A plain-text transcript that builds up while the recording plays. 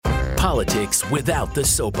Politics without the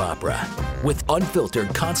soap opera, with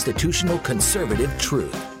unfiltered constitutional conservative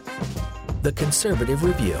truth. The Conservative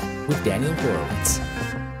Review with Daniel Horowitz.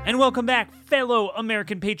 And welcome back, fellow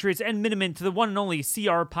American patriots and Minutemen, to the one and only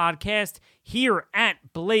CR podcast here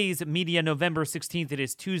at Blaze Media. November 16th, it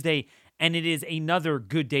is Tuesday, and it is another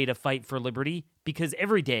good day to fight for liberty, because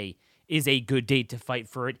every day is a good day to fight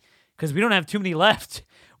for it, because we don't have too many left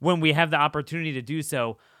when we have the opportunity to do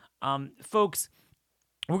so. Folks,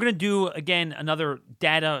 we're going to do, again, another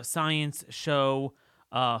data science show.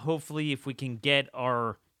 Hopefully, if we can get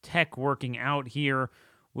our tech working out here,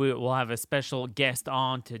 we'll have a special guest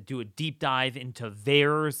on to do a deep dive into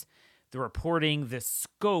VAERS, the reporting, the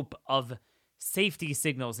scope of safety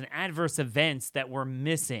signals and adverse events that we're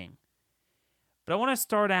missing. But I want to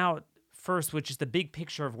start out first with just the big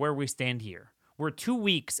picture of where we stand here. We're 2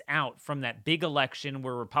 weeks out from that big election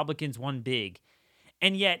where Republicans won big.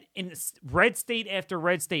 And yet, in red state after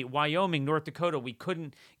red state, Wyoming, North Dakota, we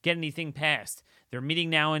couldn't get anything passed. They're meeting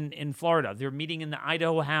now in Florida. They're meeting in the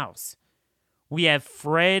Idaho House. We have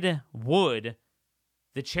Fred Wood,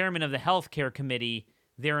 the chairman of the healthcare committee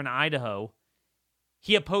there in Idaho.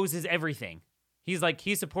 He opposes everything. He's like,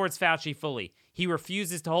 he supports Fauci fully. He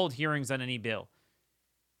refuses to hold hearings on any bill.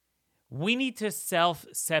 We need to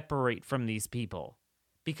self-separate from these people,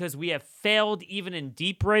 because we have failed even in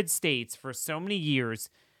deep red states for so many years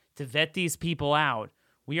to vet these people out.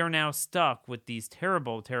 We are now stuck with these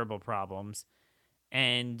terrible, terrible problems.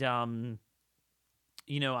 And, I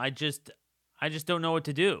just don't know what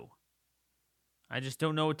to do. I just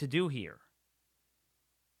don't know what to do here.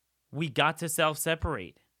 We got to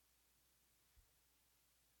self-separate.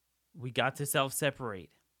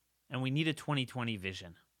 And we need a 2020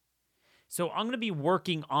 vision. So I'm going to be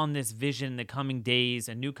working on this vision in the coming days,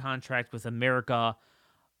 a new contract with America,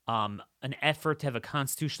 an effort to have a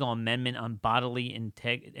constitutional amendment on bodily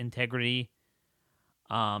integrity.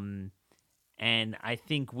 And I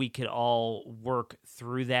think we could all work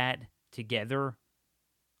through that together,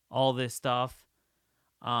 all this stuff.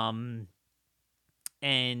 And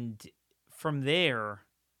from there,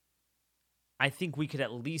 I think we could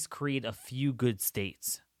at least create a few good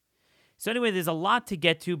states. So anyway, there's a lot to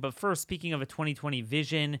get to, but first, speaking of a 2020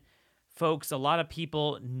 vision, folks, a lot of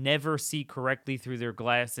people never see correctly through their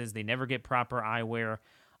glasses. They never get proper eyewear.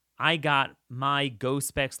 I got my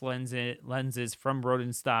GoSpecs lenses from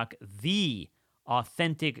Rodenstock, the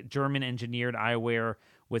authentic German-engineered eyewear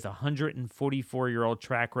with a 144-year-old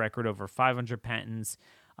track record, over 500 patents.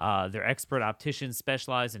 They're expert opticians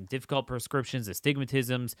specialize in difficult prescriptions,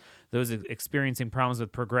 astigmatisms, those experiencing problems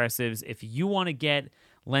with progressives. If you want to get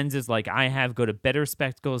lenses like I have, go to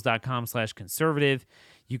betterspectacles.com/conservative.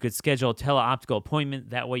 You could schedule a teleoptical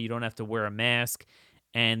appointment. That way you don't have to wear a mask.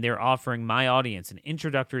 And they're offering my audience an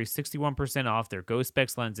introductory 61% off their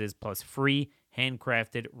GoSpecs lenses plus free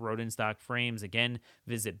handcrafted Rodenstock frames. Again,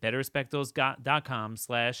 visit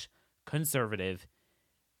betterspectacles.com/conservative.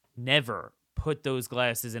 Never put those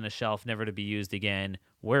glasses in a shelf, never to be used again.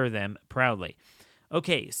 Wear them proudly.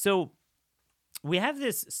 Okay, so we have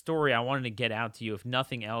this story I wanted to get out to you, if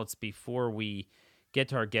nothing else, before we get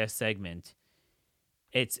to our guest segment.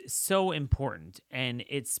 It's so important, and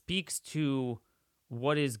it speaks to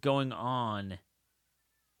what is going on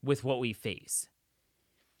with what we face.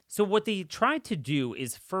 So what they tried to do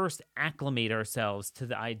is first acclimate ourselves to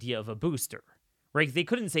the idea of a booster. Right? They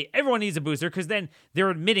couldn't say everyone needs a booster, because then they're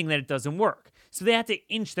admitting that it doesn't work. So they had to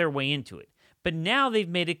inch their way into it. But now they've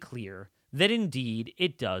made it clear that indeed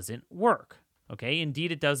it doesn't work. Okay?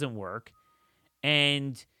 Indeed it doesn't work.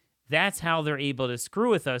 And that's how they're able to screw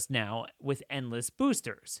with us now with endless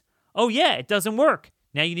boosters. Oh yeah, it doesn't work.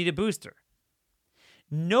 Now you need a booster.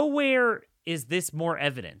 Nowhere is this more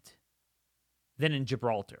evident than in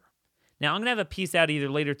Gibraltar. Now, I'm going to have a piece out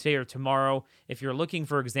either later today or tomorrow. If you're looking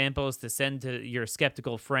for examples to send to your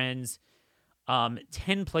skeptical friends, 10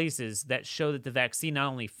 places that show that the vaccine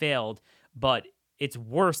not only failed, but it's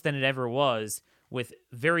worse than it ever was, with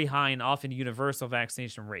very high and often universal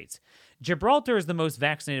vaccination rates. Gibraltar is the most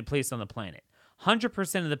vaccinated place on the planet.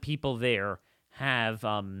 100% of the people there have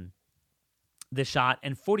the shot,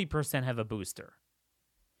 and 40% have a booster.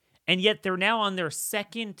 And yet they're now on their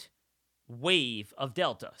second wave of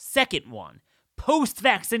Delta. Second one.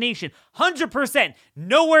 Post-vaccination. 100%.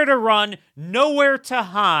 Nowhere to run. Nowhere to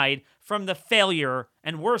hide from the failure,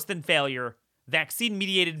 and worse than failure,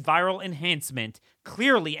 vaccine-mediated viral enhancement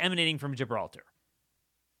clearly emanating from Gibraltar.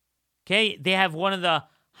 Okay? They have one of the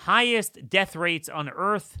highest death rates on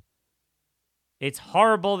Earth. It's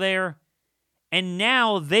horrible there. And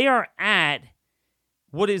now they are at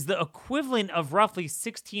what is the equivalent of roughly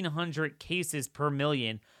 1,600 cases per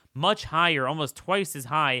million, much higher, almost twice as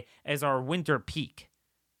high as our winter peak.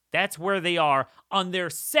 That's where they are on their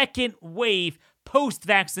second wave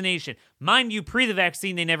post-vaccination. Mind you, pre the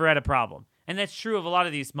vaccine, they never had a problem. And that's true of a lot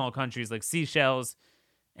of these small countries like Seychelles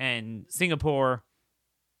and Singapore.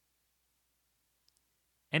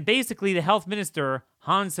 And basically, the health minister,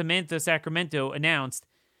 Samantha Sacramento, announced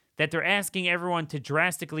that they're asking everyone to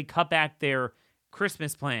drastically cut back their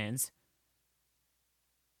Christmas plans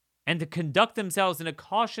and to conduct themselves in a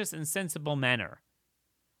cautious and sensible manner.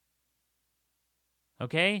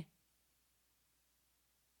 Okay?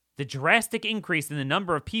 The drastic increase in the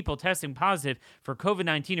number of people testing positive for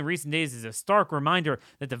COVID-19 in recent days is a stark reminder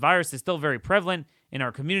that the virus is still very prevalent in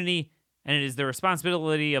our community, and it is the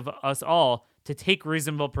responsibility of us all to take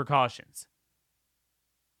reasonable precautions.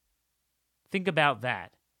 Think about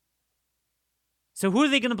that. So who are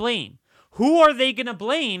they going to blame? Who are they going to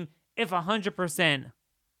blame if 100%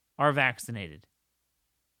 are vaccinated?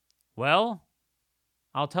 Well,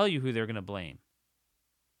 I'll tell you who they're going to blame.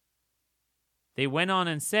 They went on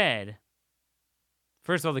and said,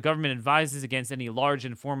 first of all, the government advises against any large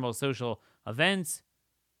informal social events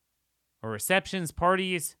or receptions,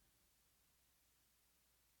 parties.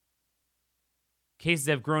 Cases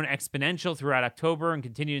have grown exponential throughout October and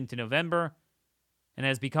continued into November, and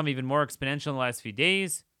has become even more exponential in the last few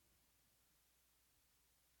days.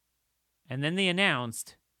 And then they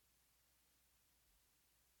announced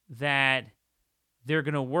that they're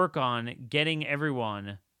going to work on getting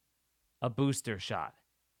everyone a booster shot.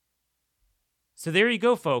 So there you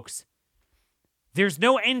go, folks. There's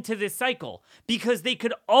no end to this cycle because they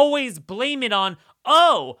could always blame it on,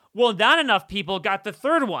 oh, well, not enough people got the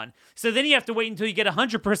third one. So then you have to wait until you get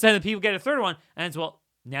 100% of the people get a third one. And it's, well,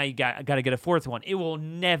 now you got to get a fourth one. It will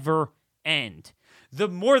never end. The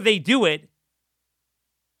more they do it,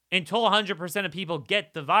 until 100% of people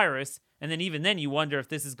get the virus, and then even then you wonder if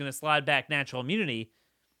this is going to slide back natural immunity,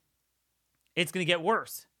 it's going to get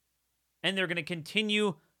worse. And they're going to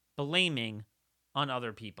continue blaming on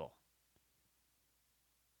other people.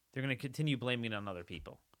 They're going to continue blaming it on other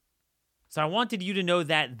people. So I wanted you to know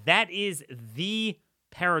that that is the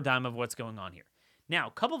paradigm of what's going on here. Now,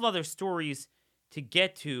 a couple of other stories to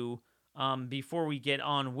get to before we get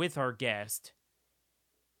on with our guest.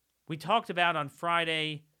 We talked about on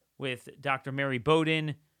Friday with Dr. Mary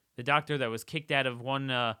Bowden, the doctor that was kicked out of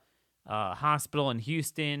one hospital in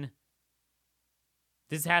Houston.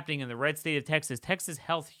 This is happening in the red state of Texas. Texas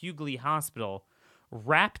Health Hughley Hospital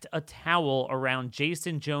wrapped a towel around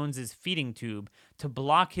Jason Jones's feeding tube to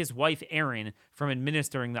block his wife, Erin, from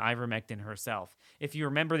administering the ivermectin herself. If you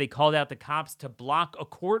remember, they called out the cops to block a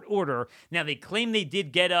court order. Now, they claim they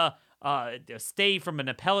did get a stay from an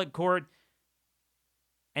appellate court,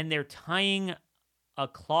 and they're tying a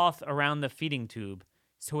cloth around the feeding tube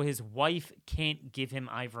so his wife can't give him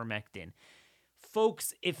ivermectin.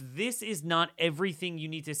 Folks, if this is not everything you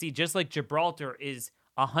need to see, just like Gibraltar is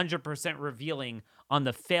 100% revealing on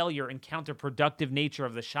the failure and counterproductive nature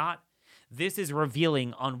of the shot, this is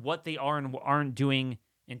revealing on what they are and aren't doing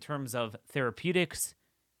in terms of therapeutics,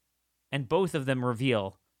 and both of them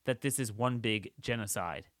reveal that this is one big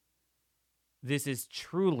genocide. This is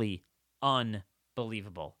truly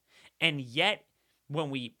unbelievable. And yet, when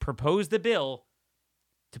we propose the bill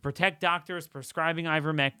to protect doctors prescribing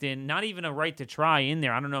ivermectin, not even a right to try in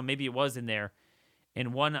there, I don't know, maybe it was in there,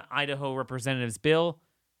 in one Idaho representative's bill,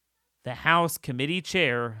 the House committee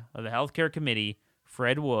chair of the Healthcare Committee,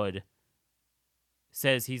 Fred Wood,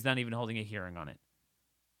 says he's not even holding a hearing on it.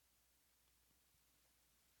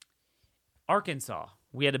 Arkansas,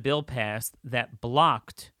 we had a bill passed that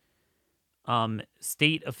blocked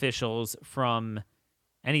state officials from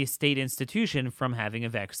any state institution from having a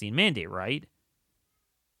vaccine mandate, right?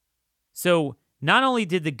 So not only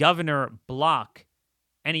did the governor block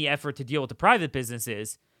any effort to deal with the private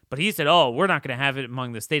businesses, but he said, oh, we're not going to have it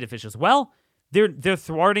among the state officials. Well, they're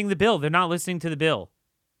thwarting the bill. They're not listening to the bill.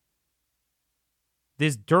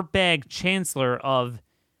 This dirtbag chancellor of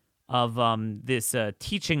this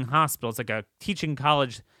teaching hospital, it's like a teaching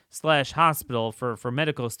college / hospital for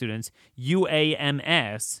medical students,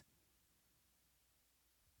 UAMS.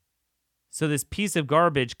 So this piece of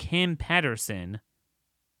garbage, Cam Patterson,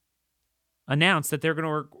 announced that they're going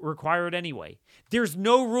to require it anyway. There's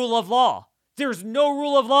no rule of law. There's no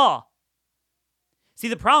rule of law. See,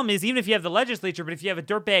 the problem is, even if you have the legislature, but if you have a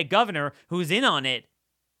dirtbag governor who's in on it,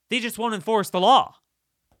 they just won't enforce the law.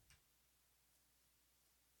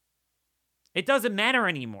 It doesn't matter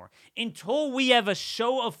anymore. Until we have a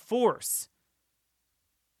show of force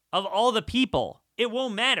of all the people, it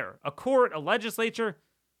won't matter. A court, a legislature,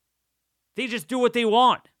 they just do what they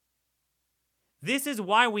want. This is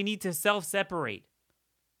why we need to self-separate.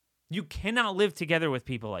 You cannot live together with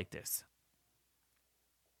people like this.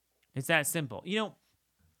 It's that simple.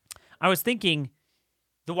 I was thinking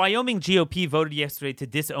the Wyoming GOP voted yesterday to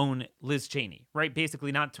disown Liz Cheney, right?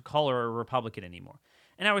 Basically not to call her a Republican anymore.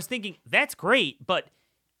 And I was thinking, that's great, but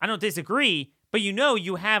I don't disagree. But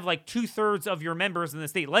you have like 2/3 of your members in the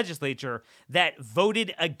state legislature that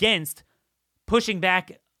voted against pushing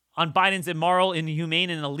back on Biden's immoral, inhumane,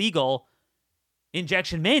 and illegal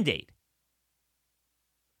injection mandate.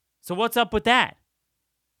 So what's up with that?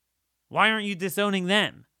 Why aren't you disowning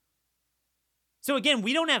them? So again,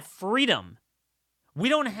 we don't have freedom. We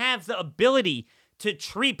don't have the ability to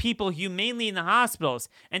treat people humanely in the hospitals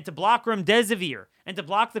and to block remdesivir and to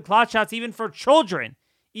block the clot shots even for children,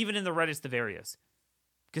 even in the reddest of areas.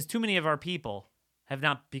 Because too many of our people have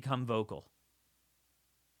not become vocal.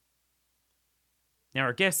 Now,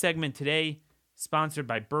 our guest segment today, sponsored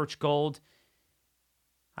by Birch Gold.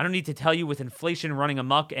 I don't need to tell you, with inflation running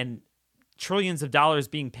amok and trillions of dollars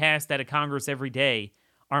being passed out of Congress every day,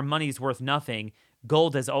 our money's worth nothing.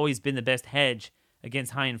 Gold has always been the best hedge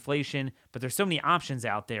against high inflation, but there's so many options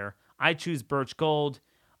out there. I choose Birch Gold.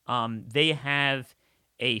 They have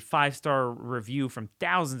a 5-star review from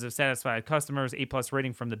thousands of satisfied customers, A+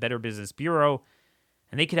 rating from the Better Business Bureau,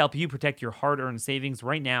 and they can help you protect your hard-earned savings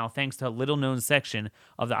right now. Thanks to a little-known section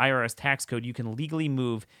of the IRS tax code, you can legally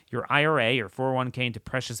move your IRA or 401k into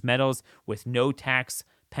precious metals with no tax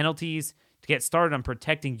penalties. To get started on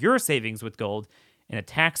protecting your savings with gold in a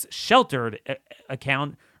tax-sheltered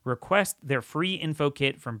account, request their free info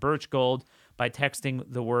kit from Birch Gold by texting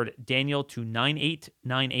the word Daniel to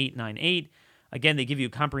 989898. Again, they give you a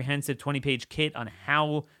comprehensive 20-page kit on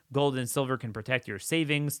how gold and silver can protect your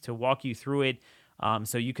savings. To walk you through it,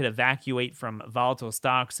 so you could evacuate from volatile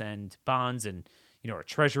stocks and bonds and or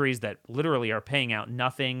treasuries that literally are paying out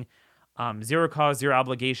nothing. Zero cost, zero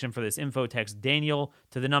obligation for this info. Text Daniel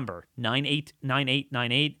to the number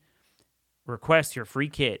 989898. Request your free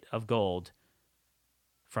kit of gold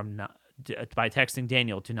by texting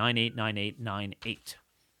Daniel to 989898.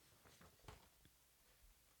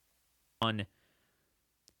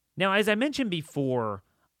 Now, as I mentioned before,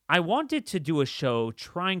 I wanted to do a show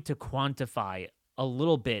trying to quantify a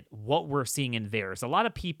little bit what we're seeing in VAERS. A lot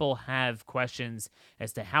of people have questions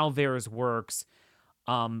as to how VAERS works.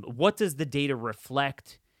 What does the data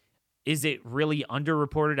reflect? Is it really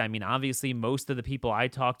underreported? I mean, obviously, most of the people I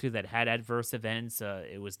talked to that had adverse events,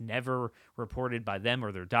 it was never reported by them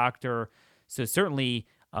or their doctor. So certainly,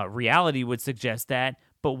 reality would suggest that.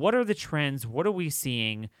 But what are the trends? What are we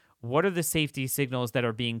seeing? What are the safety signals that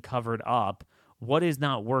are being covered up? What is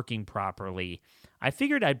not working properly? I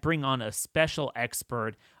figured I'd bring on a special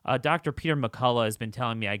expert. Dr. Peter McCullough has been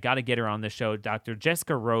telling me I got to get her on the show. Dr.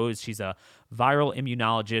 Jessica Rose, she's a viral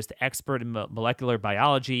immunologist, expert in molecular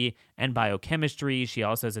biology and biochemistry. She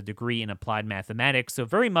also has a degree in applied mathematics. So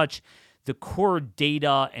very much the core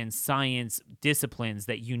data and science disciplines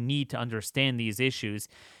that you need to understand these issues.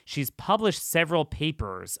 She's published several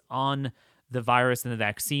papers on the virus and the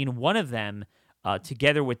vaccine. One of them,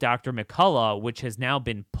 together with Dr. McCullough, which has now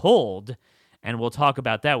been pulled, and we'll talk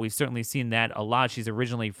about that. We've certainly seen that a lot. She's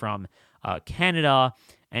originally from Canada,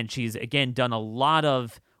 and she's, again, done a lot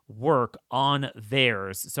of work on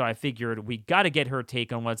VAERS. So I figured we got to get her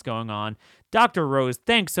take on what's going on. Dr. Rose,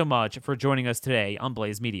 thanks so much for joining us today on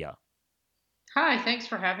Blaze Media. Hi, thanks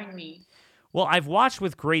for having me. Well, I've watched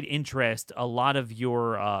with great interest a lot of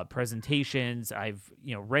your presentations. I've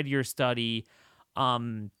read your study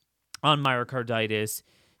on myocarditis.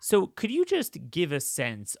 So could you just give a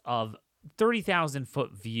sense of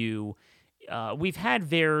 30,000-foot view? We've had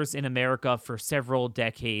VAERS in America for several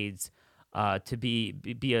decades to be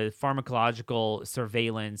a pharmacological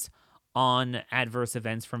surveillance on adverse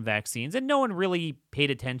events from vaccines, and no one really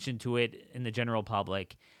paid attention to it in the general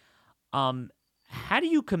public. How do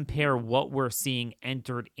you compare what we're seeing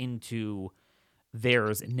entered into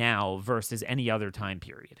VAERS now versus any other time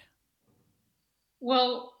period?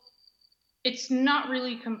 Well, it's not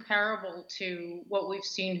really comparable to what we've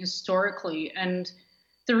seen historically. And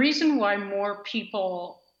the reason why more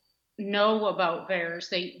people know about VAERS,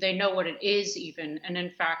 they know what it is even. And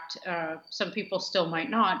in fact, some people still might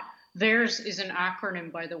not. VAERS is an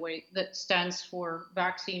acronym, by the way, that stands for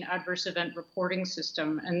Vaccine Adverse Event Reporting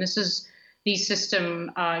System. And this is the system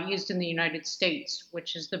used in the United States,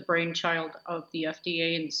 which is the brainchild of the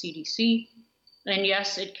FDA and the CDC. And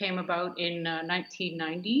yes, it came about in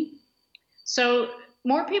 1990. So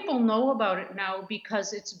more people know about it now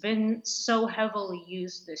because it's been so heavily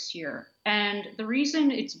used this year. And the reason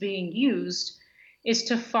it's being used is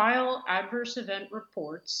to file adverse event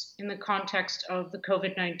reports in the context of the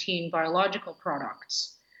COVID-19 biological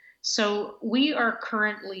products. So we are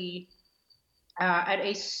currently at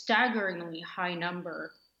a staggeringly high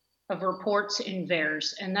number of reports in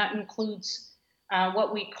VAERS, and that includes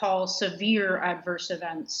what we call severe adverse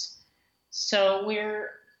events. So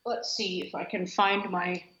let's see if I can find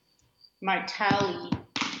my tally.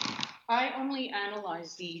 I only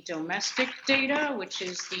analyze the domestic data, which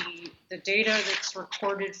is the data that's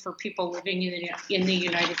recorded for people living in the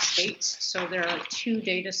United States. So there are two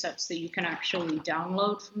data sets that you can actually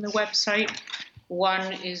download from the website.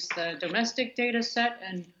 One is the domestic data set,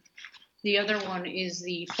 and the other one is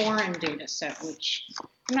the foreign data set, which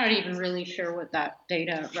I'm not even really sure what that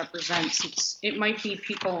data represents. It might be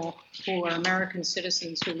people who are American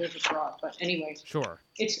citizens who live abroad, but anyway. Sure.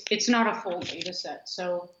 It's not a full data set.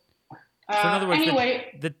 So in other words,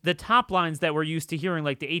 anyway, the top lines that we're used to hearing,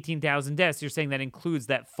 like the 18,000 deaths, you're saying that includes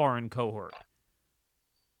that foreign cohort.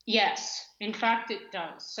 Yes, in fact, it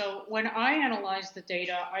does. So when I analyze the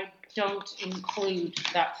data, I don't include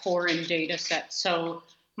that foreign data set. So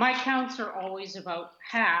my counts are always about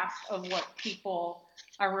half of what people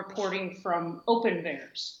are reporting from open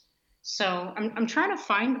VAERS. So I'm trying to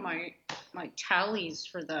find my tallies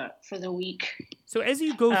for the week. So as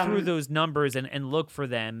you go through those numbers and look for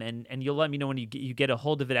them, and you'll let me know when you get a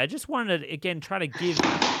hold of it, I just wanted to, again, try to give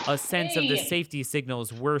a sense of the safety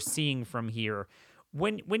signals we're seeing from here.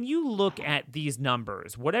 When you look at these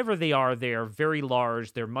numbers, whatever they are very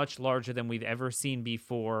large. They're much larger than we've ever seen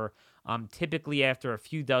before. Typically, after a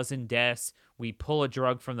few dozen deaths, we pull a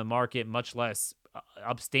drug from the market, much less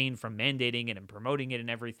abstain from mandating it and promoting it and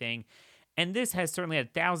everything. And this has certainly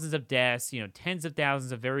had thousands of deaths, tens of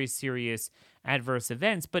thousands of very serious adverse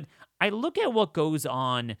events. But I look at what goes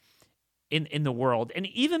on in the world, and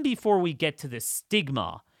even before we get to the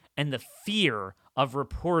stigma and the fear of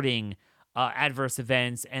reporting adverse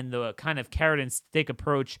events and the kind of carrot and stick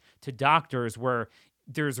approach to doctors, where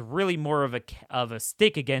there's really more of a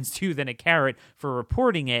stick against you than a carrot for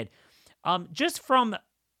reporting it, just from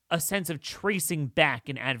a sense of tracing back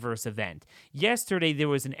an adverse event. Yesterday, there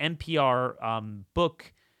was an NPR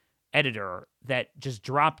book editor that just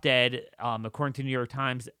dropped dead, according to New York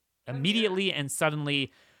Times, immediately and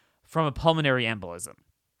suddenly from a pulmonary embolism.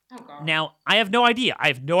 Oh, God. Now, I have no idea. I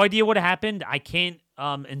have no idea what happened. I can't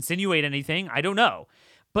insinuate anything. I don't know.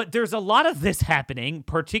 But there's a lot of this happening,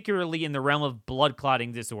 particularly in the realm of blood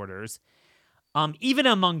clotting disorders, even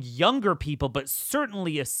among younger people, but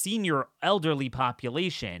certainly a senior elderly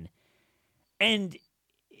population. And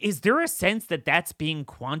is there a sense that that's being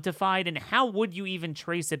quantified? And how would you even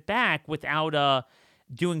trace it back without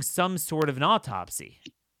doing some sort of an autopsy?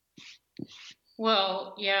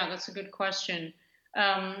 Well, yeah, that's a good question.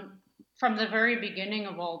 From the very beginning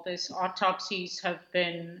of all this, autopsies have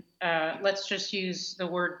been, let's just use the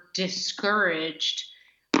word discouraged.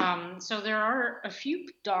 So there are a few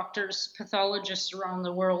doctors, pathologists around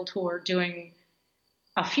the world who are doing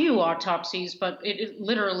a few autopsies, but it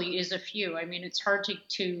literally is a few. I mean, it's hard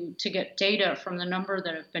to get data from the number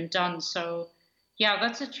that have been done. So yeah,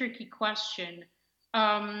 that's a tricky question.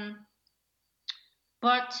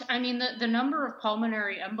 But I mean, the number of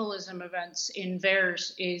pulmonary embolism events in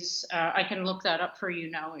VAERS is, I can look that up for you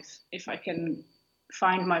now if I can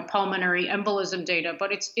find my pulmonary embolism data,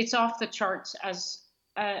 but it's off the charts as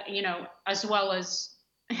well as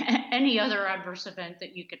any other adverse event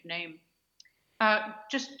that you could name.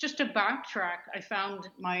 Just to backtrack, I found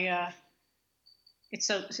my, it's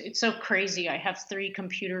so crazy. I have 3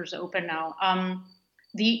 computers open now.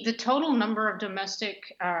 The total number of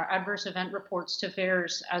domestic adverse event reports to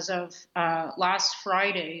VAERS as of last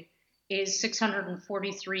Friday is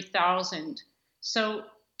 643,000. So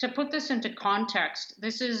to put this into context,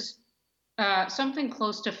 this is something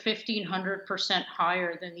close to 1,500%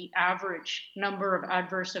 higher than the average number of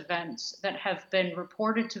adverse events that have been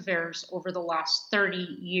reported to VAERS over the last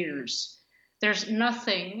 30 years. There's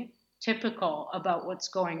nothing typical about what's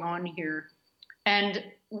going on here. And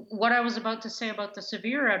what I was about to say about the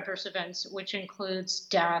severe adverse events, which includes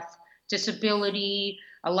death, disability,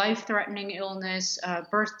 a life-threatening illness,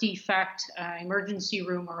 birth defect, emergency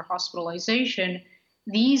room or hospitalization,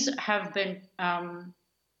 these have been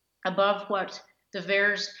above what the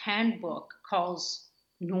VAERS handbook calls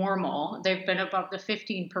normal. They've been above the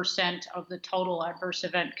 15% of the total adverse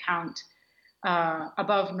event count,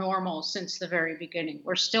 above normal since the very beginning.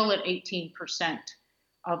 We're still at 18%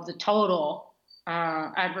 of the total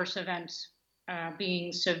adverse events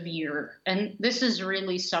being severe. And this is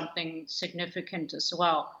really something significant as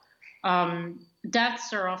well.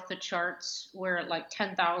 Deaths are off the charts. We're at like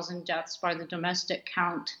 10,000 deaths by the domestic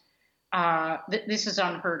count. this is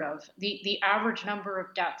unheard of. The average number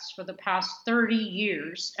of deaths for the past 30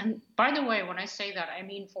 years, and by the way, when I say that, I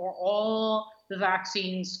mean for all the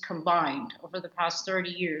vaccines combined over the past 30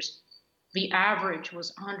 years, the average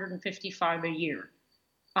was 155 a year.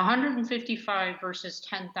 155 versus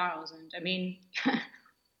 10,000. I mean,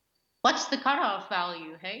 what's the cutoff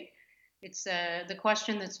value, hey? It's the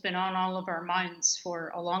question that's been on all of our minds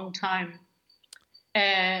for a long time.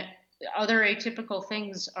 Other atypical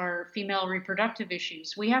things are female reproductive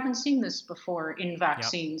issues. We haven't seen this before in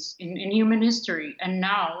vaccines in human history. And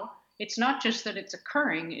now it's not just that it's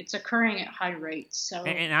occurring at high rates. So,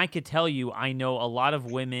 and I could tell you, I know a lot of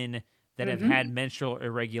women that have had menstrual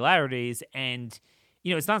irregularities, and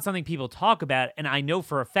it's not something people talk about. And I know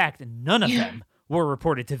for a fact none of them were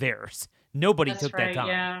reported to VAERS. Nobody took that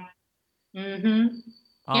time.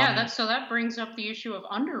 Yeah. So that brings up the issue of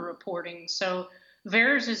underreporting. So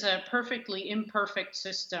VAERS is a perfectly imperfect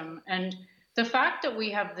system, and the fact that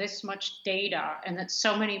we have this much data and that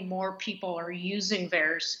so many more people are using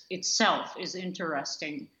VAERS itself is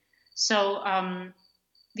interesting. So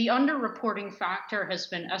the underreporting factor has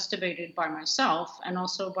been estimated by myself and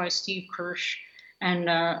also by Steve Kirsch and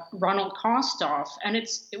Ronald Kostoff, and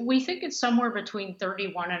we think it's somewhere between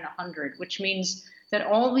 31 and 100, which means that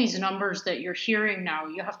all these numbers that you're hearing now,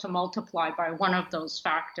 you have to multiply by one of those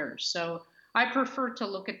factors. So I prefer to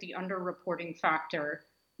look at the underreporting factor,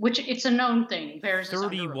 which it's a known thing. VAERS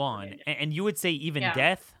 31, and you would say even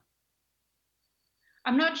death?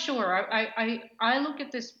 I'm not sure. I look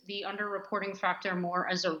at the underreporting factor more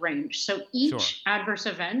as a range. So each adverse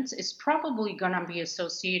event is probably going to be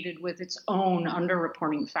associated with its own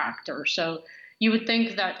underreporting factor. So you would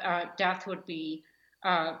think that death would be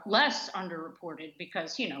less underreported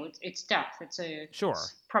because it's death. It's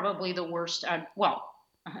probably the worst.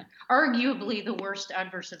 Arguably the worst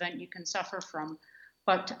adverse event you can suffer from,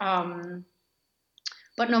 but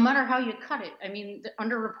no matter how you cut it, I mean, the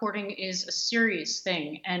underreporting is a serious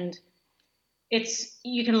thing, and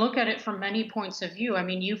you can look at it from many points of view. I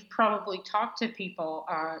mean, you've probably talked to people,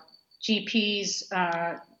 GPs,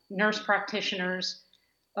 nurse practitioners,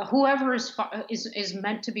 whoever is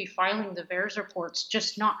meant to be filing the VAERS reports,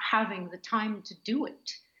 just not having the time to do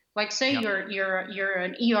it. Like, say you're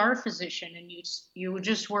an ER physician and you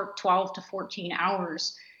just work 12 to 14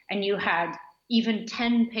 hours, and you had even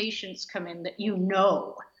 10 patients come in that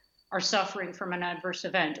are suffering from an adverse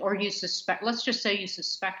event, or let's just say you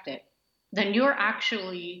suspect it, then you're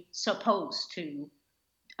actually supposed to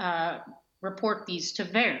report these to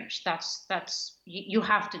VAERS. You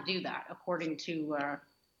have to do that according to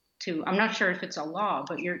I'm not sure if it's a law,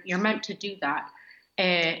 but you're meant to do that.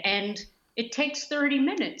 And it takes 30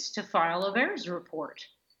 minutes to file a VAERS report.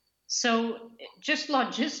 So just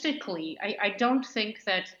logistically, I don't think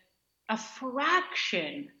that a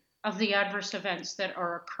fraction of the adverse events that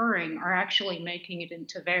are occurring are actually making it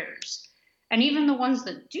into VAERS. And even the ones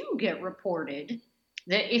that do get reported,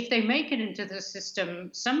 that if they make it into the system,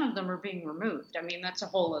 some of them are being removed. I mean, that's a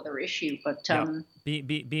whole other issue. But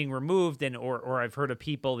being removed, or I've heard of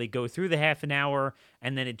people, they go through the half an hour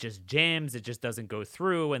and then it just jams, it just doesn't go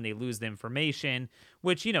through, and they lose the information,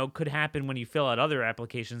 which could happen when you fill out other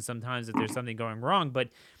applications sometimes if there's something going wrong. But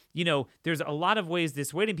there's a lot of ways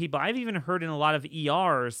dissuading people. I've even heard in a lot of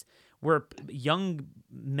ERs where young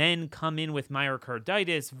men come in with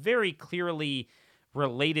myocarditis, very clearly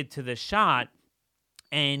related to the shot,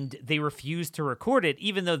 and they refuse to record it,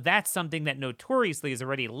 even though that's something that notoriously is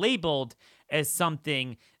already labeled as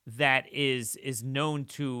something that is known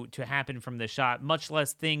to happen from the shot, much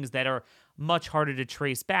less things that are much harder to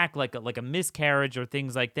trace back, like a miscarriage or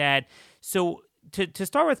things like that. So to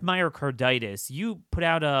start with myocarditis, you put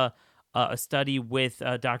out a study with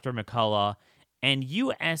Dr. McCullough, and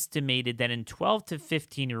you estimated that in 12 to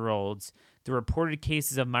 15-year-olds, the reported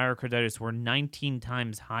cases of myocarditis were 19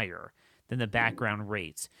 times higher than the background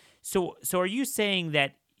rates. So are you saying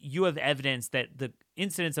that you have evidence that the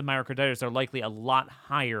incidence of myocarditis are likely a lot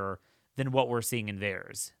higher than what we're seeing in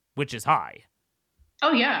VAERS, which is high?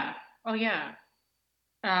 Oh yeah.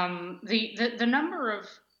 The number of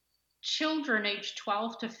children aged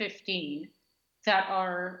 12 to 15 that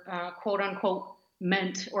are quote unquote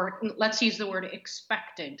meant, or let's use the word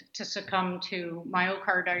expected, to succumb to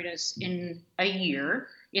myocarditis in a year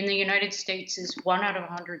in the United States is 1 out of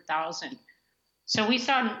 100,000. So we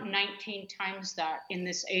saw 19 times that in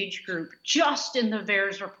this age group, just in the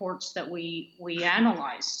VAERS reports that we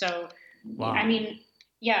analyzed. So, wow. I mean,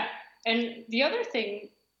 yeah. And the other thing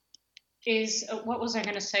is, what was I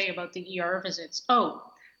going to say about the ER visits? Oh,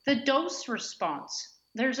 the dose response.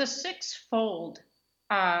 There's a 6-fold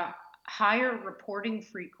higher reporting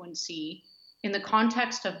frequency in the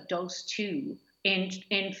context of dose 2 in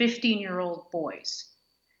 15-year-old boys.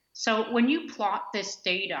 So when you plot this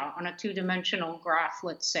data on a two-dimensional graph,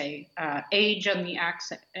 let's say, age on the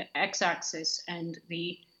x-axis and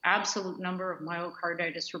the absolute number of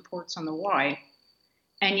myocarditis reports on the y,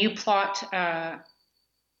 and you plot,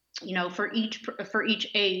 for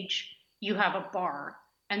each age, you have a bar,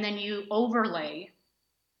 and then you overlay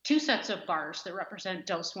two sets of bars that represent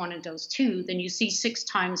dose 1 and dose 2, then you see 6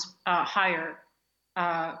 times higher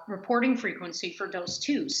reporting frequency for dose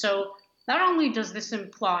 2. So not only does this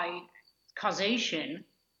imply causation,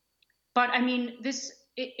 but I mean,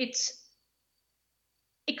 it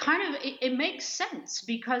makes sense,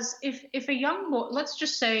 because if a young boy, let's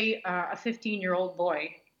just say a 15-year-old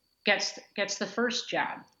boy gets the first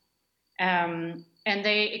jab, and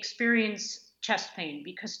they experience chest pain,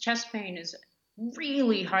 because chest pain is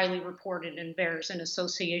really highly reported and bears an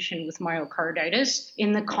association with myocarditis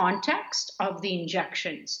in the context of the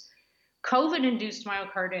injections. COVID-induced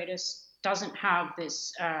myocarditis doesn't have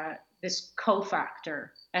this cofactor,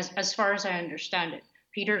 as far as I understand it.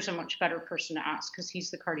 Peter's a much better person to ask because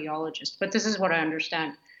he's the cardiologist, but this is what I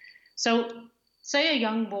understand. So say a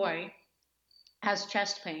young boy has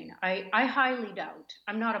chest pain. I highly doubt,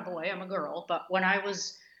 I'm not a boy, I'm a girl, but when I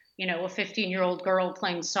was, a 15-year-old girl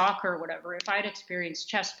playing soccer or whatever, if I'd experienced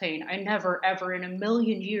chest pain, I never, ever in a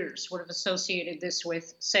million years would have associated this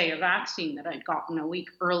with, say, a vaccine that I'd gotten a week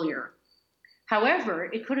earlier. However,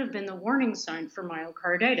 it could have been the warning sign for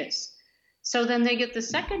myocarditis. So then they get the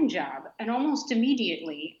second jab, and almost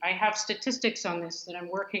immediately, I have statistics on this that I'm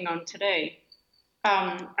working on today.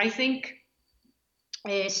 I think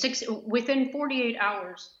within 48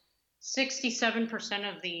 hours,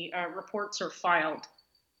 67% of the reports are filed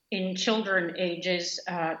in children ages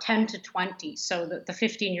 10 to 20. So the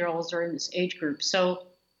 15-year-olds are in this age group. So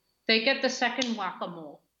they get the second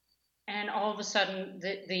whack-a-mole, and all of a sudden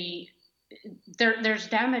there's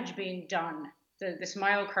damage being done. This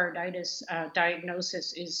myocarditis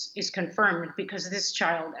diagnosis is confirmed because this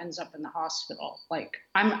child ends up in the hospital. Like,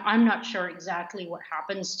 I'm not sure exactly what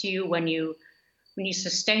happens to you when you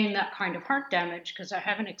sustain that kind of heart damage, because I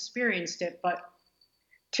haven't experienced it. But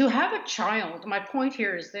to have a child, my point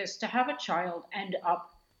here is this: to have a child end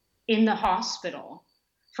up in the hospital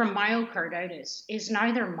from myocarditis is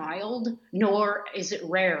neither mild nor is it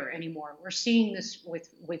rare anymore. We're seeing this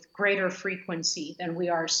with greater frequency than we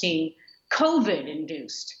are seeing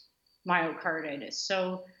COVID-induced myocarditis.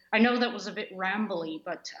 So I know that was a bit rambly,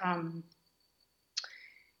 but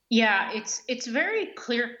it's very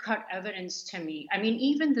clear-cut evidence to me. I mean,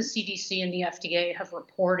 even the CDC and the FDA have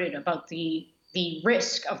reported about the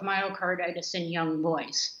risk of myocarditis in young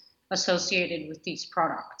boys associated with these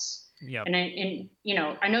products. Yeah. And I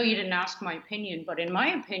know you didn't ask my opinion, but in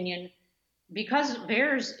my opinion, because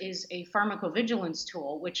VAERS is a pharmacovigilance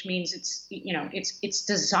tool, which means it's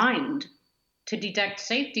designed to detect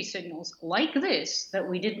safety signals like this that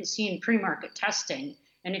we didn't see in pre-market testing.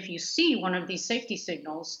 And if you see one of these safety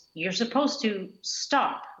signals, you're supposed to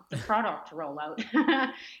stop the product rollout,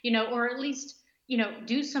 or at least,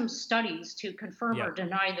 do some studies to confirm or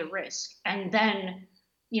deny the risk. And then,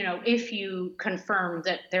 if you confirm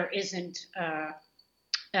that there isn't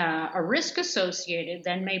a risk associated,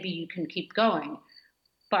 then maybe you can keep going.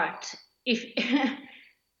 But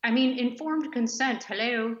informed consent,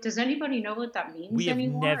 hello, does anybody know what that means We have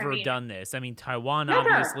anymore? never done this. I mean, Taiwan Never.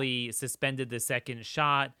 obviously suspended the second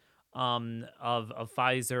shot of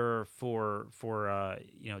Pfizer for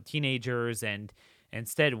teenagers, and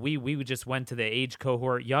instead we just went to the age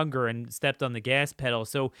cohort younger and stepped on the gas pedal.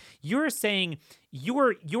 So you're saying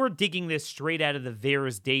you're digging this straight out of the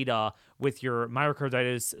VAERS data with your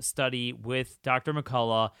myocarditis study with Dr.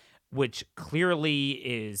 McCullough, which clearly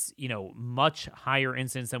is, much higher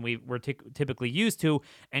incidence than we're typically used to.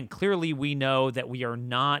 And clearly we know that we are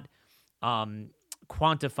not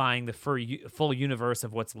quantifying the full universe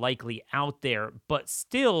of what's likely out there. But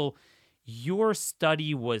still, your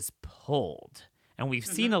study was pulled. And we've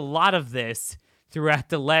seen a lot of this throughout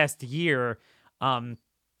the last year,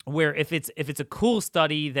 where if it's a cool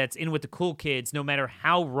study that's in with the cool kids, no matter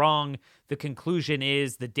how wrong the conclusion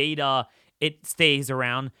is, the data, it stays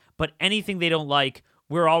around. But anything they don't like,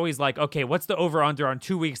 we're always like, okay, what's the over-under on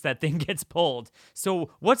 2 weeks that thing gets pulled?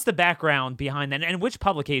 So what's the background behind that? And which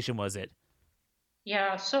publication was it?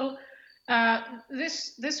 Yeah, so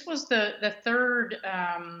this was the third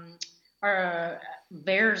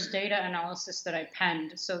VAERS data analysis that I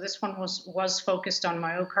penned. So this one was focused on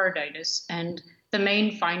myocarditis, and the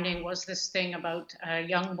main finding was this thing about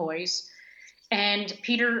young boys. And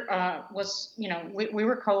Peter was, we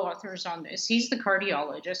were co-authors on this. He's the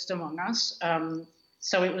cardiologist among us.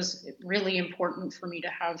 So it was really important for me to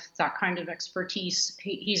have that kind of expertise.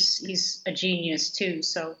 He's a genius too.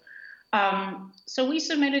 So we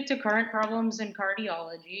submitted to Current Problems in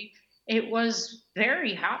Cardiology. It was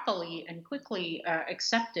very happily and quickly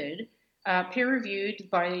accepted, peer reviewed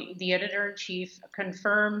by the editor in chief,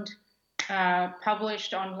 confirmed,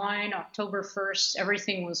 published online October 1st.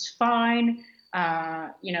 Everything was fine.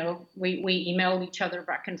 We emailed each other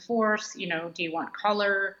back and forth. Do you want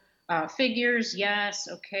color figures? Yes.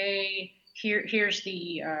 Okay. Here's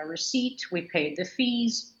the receipt. We paid the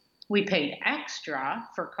fees. We paid extra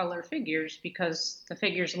for color figures because the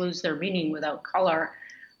figures lose their meaning without color.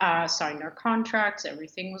 Signed our contracts.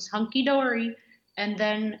 Everything was hunky dory. And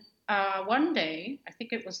then one day, I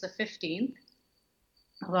think it was the 15th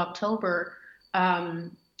of October,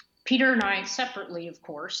 Peter and I separately, of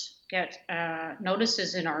course, get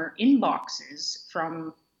notices in our inboxes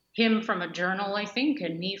from him from a journal, I think,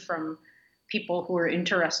 and me from people who were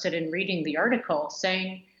interested in reading the article,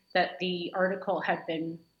 saying that the article had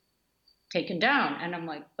been taken down. And I'm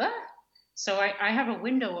like, what? So I have a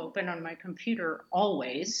window open on my computer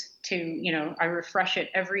always to, I refresh it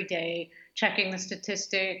every day, checking the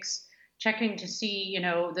statistics, checking to see,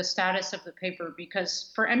 the status of the paper,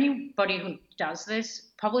 because for anybody who does this,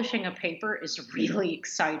 publishing a paper is really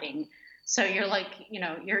exciting. So you're like,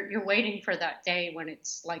 you're waiting for that day when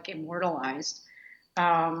it's like immortalized.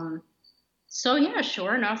 So yeah,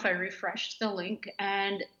 sure enough, I refreshed the link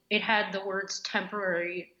and it had the words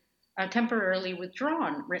temporarily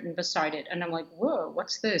withdrawn written beside it. And I'm like, whoa,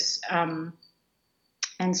 what's this? And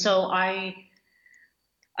so I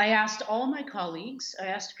asked all my colleagues, I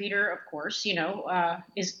asked Peter, of course,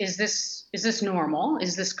 is this normal?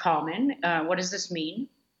 Is this common? What does this mean?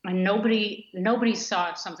 And nobody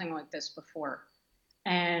saw something like this before.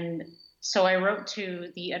 And so I wrote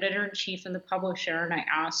to the editor-in-chief and the publisher, and I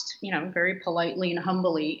asked, very politely and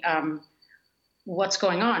humbly, what's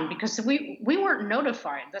going on? Because we weren't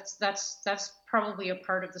notified. That's probably a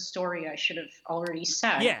part of the story I should have already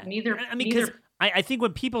said. Yeah. Because I think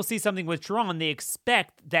when people see something withdrawn, they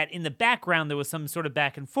expect that in the background there was some sort of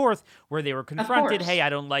back and forth where they were confronted. Hey, I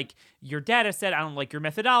don't like your data set. I don't like your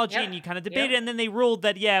methodology. Yep. And you kind of debated. Yep. And then they ruled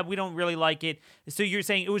that, yeah, we don't really like it. So you're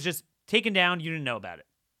saying it was just taken down. You didn't know about it.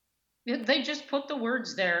 They just put the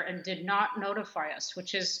words there and did not notify us,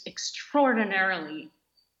 which is extraordinarily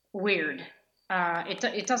weird.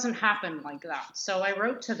 It doesn't happen like that. So I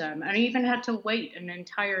wrote to them, and I even had to wait an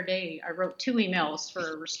entire day. I wrote 2 emails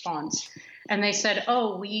for a response, and they said,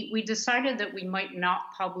 oh, we decided that we might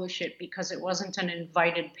not publish it because it wasn't an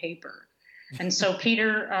invited paper. And so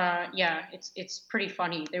Peter, it's pretty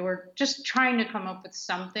funny. They were just trying to come up with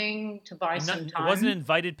something to buy some time. It wasn't an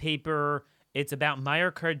invited paper. It's about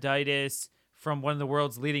myocarditis from one of the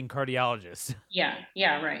world's leading cardiologists. Yeah,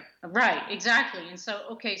 right, exactly. And so,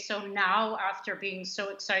 okay, so now after being so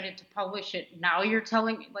excited to publish it, now you're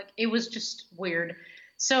telling, like, it was just weird.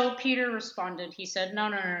 So Peter responded, he said,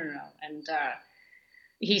 no. And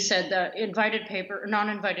he said that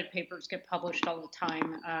non-invited papers get published all the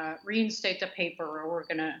time. Reinstate the paper or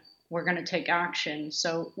we're gonna take action.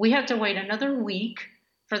 So we had to wait another week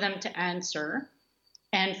for them to answer.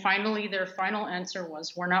 And finally, their final answer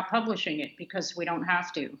was, we're not publishing it because we don't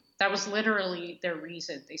have to. That was literally their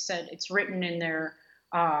reason. They said it's written in their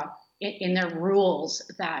rules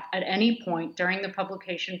that at any point during the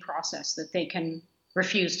publication process that they can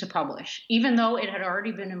refuse to publish, even though it had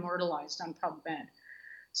already been immortalized on PubMed.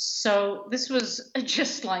 So this was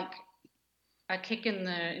just like a kick in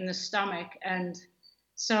the stomach. And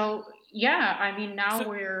so, yeah, I mean, now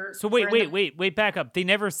we're... So wait, back up. They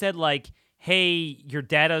never said like, hey, your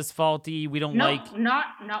data's faulty. We don't like...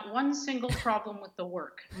 Not one single problem with the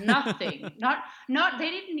work. Nothing. They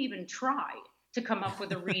didn't even try to come up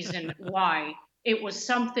with a reason why it was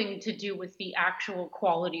something to do with the actual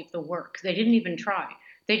quality of the work. They didn't even try.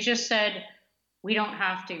 They just said, we don't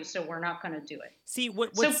have to, so we're not going to do it. See,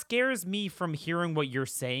 what scares me from hearing what you're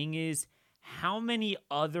saying is how many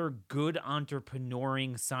other good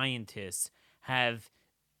entrepreneuring scientists have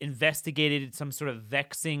investigated some sort of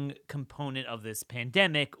vexing component of this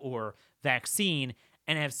pandemic or vaccine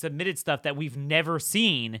and have submitted stuff that we've never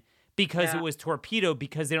seen because it was torpedoed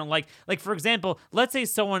because they don't like, for example, let's say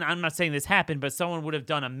someone, I'm not saying this happened, but someone would have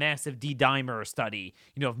done a massive D-dimer study,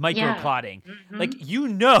 of microclotting. Yeah.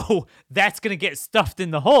 Mm-hmm. That's going to get stuffed in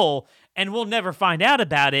the hole and we'll never find out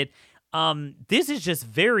about it. This is just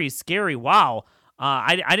very scary. Wow.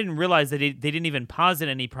 I didn't realize that they didn't even posit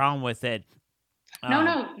any problem with it.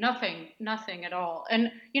 No, nothing at all.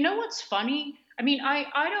 And you know what's funny? I mean,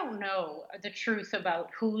 I don't know the truth about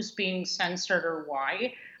who's being censored or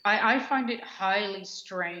why. I find it highly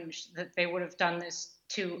strange that they would have done this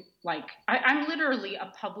to, like, I'm literally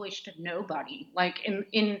a published nobody. Like,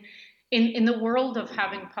 in the world of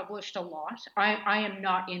having published a lot, I am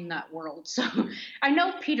not in that world. So I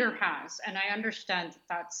know Peter has, and I understand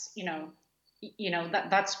that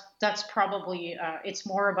that's, that's probably it's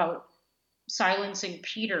more about silencing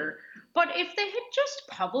Peter. But if they had just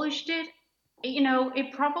published it,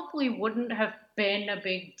 it probably wouldn't have been a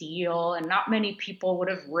big deal, and not many people would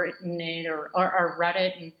have written it or read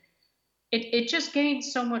it. And it just gained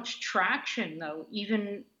so much traction, though,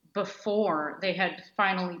 even before they had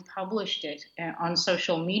finally published it on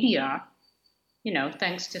social media,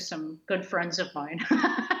 thanks to some good friends of mine.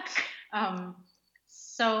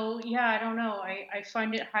 So, yeah, I don't know. I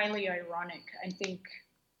find it highly ironic. I think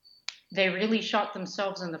they really shot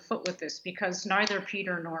themselves in the foot with this, because neither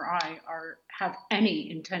Peter nor I have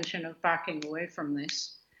any intention of backing away from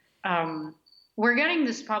this. We're getting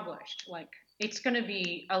this published. Like, it's going to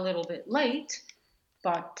be a little bit late,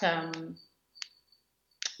 but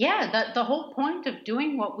yeah, the whole point of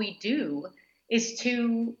doing what we do is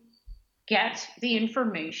to get the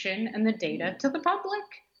information and the data to the public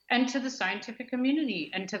and to the scientific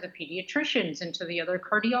community and to the pediatricians and to the other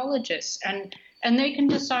cardiologists, and they can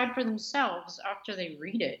decide for themselves after they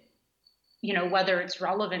read it, whether it's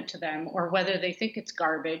relevant to them or whether they think it's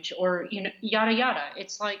garbage, or yada yada.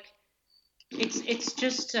 It's like it's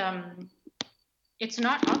just it's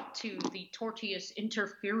not up to the tortious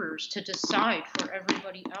interferers to decide for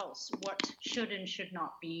everybody else what should and should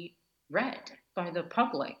not be read by the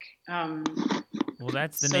public. Well,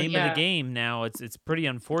 that's the name of the game now. It's pretty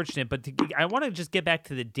unfortunate, but I want to just get back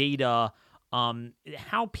to the data,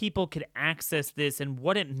 how people could access this and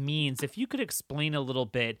what it means. If you could explain a little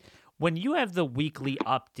bit, when you have the weekly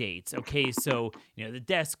updates, okay, so the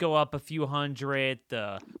deaths go up a few hundred,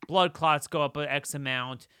 the blood clots go up X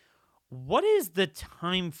amount. What is the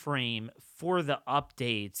time frame for the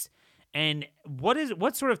updates? And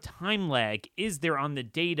what sort of time lag is there on the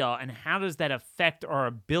data, and how does that affect our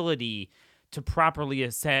ability to properly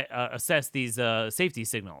assess these safety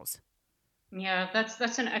signals? Yeah,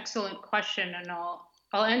 that's an excellent question, and I'll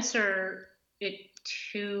answer it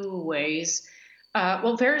two ways.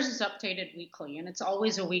 Well, VAERS is updated weekly, and it's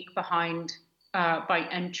always a week behind by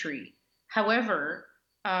entry. However,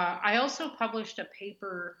 I also published a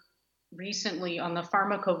paper recently on the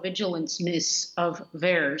pharmacovigilance-ness of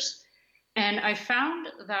VAERS, and I found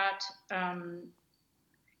that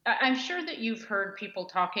I'm sure that you've heard people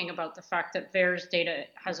talking about the fact that VAERS data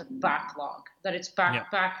has a backlog, that it's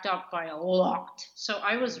backed up by a lot. So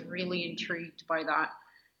I was really intrigued by that.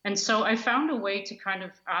 And so I found a way to kind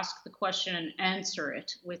of ask the question and answer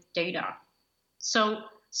it with data. So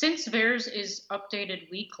since VAERS is updated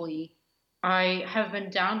weekly, I have been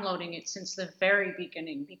downloading it since the very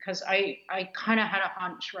beginning, because I kind of had a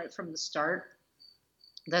hunch right from the start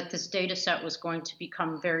that this data set was going to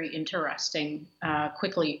become very interesting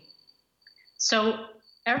quickly. So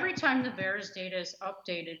every time the VAERS data is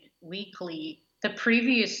updated weekly, the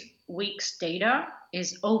previous week's data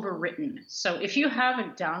is overwritten. So if you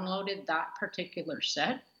haven't downloaded that particular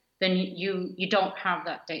set, then you don't have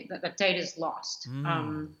that data. That data is lost.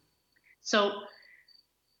 So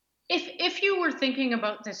if you were thinking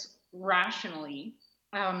about this rationally,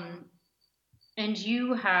 and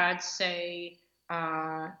you had, say,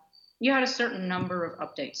 you had a certain number of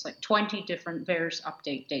updates, like 20 different VAERS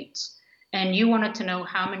update dates, and you wanted to know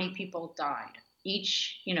how many people died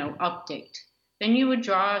each, update, then you would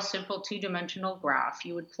draw a simple two-dimensional graph.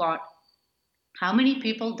 You would plot how many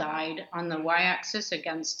people died on the y-axis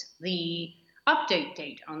against the update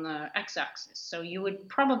date on the x-axis. So you would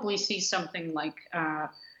probably see something like a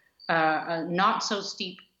not so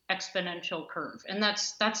steep exponential curve, and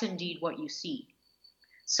that's indeed what you see.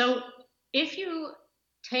 So if you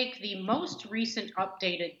take the most recent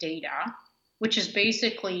updated data, which is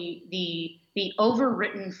basically the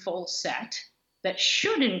overwritten full set that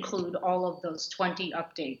should include all of those 20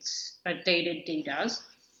 updates, dated data,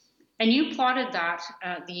 and you plotted that,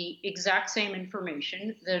 the exact same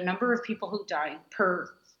information, the number of people who died per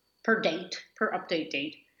update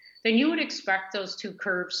date, then you would expect those two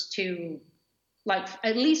curves to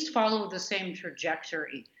at least follow the same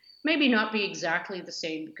trajectory. Maybe not be exactly the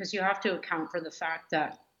same, because you have to account for the fact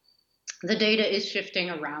that the data is shifting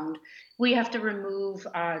around. We have to remove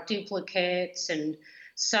duplicates, and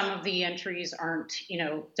some of the entries aren't,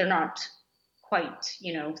 they're not quite,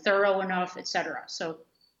 thorough enough, etc. So,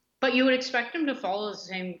 but you would expect them to follow the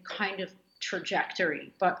same kind of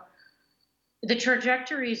trajectory, but the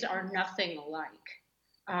trajectories are nothing alike.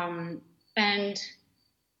 And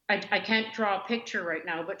I can't draw a picture right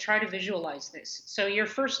now, but try to visualize this. So your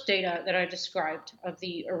first data that I described of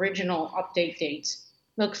the original update dates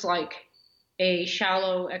looks like a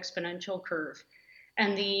shallow exponential curve.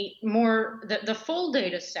 And the full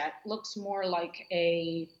data set looks more like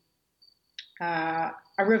a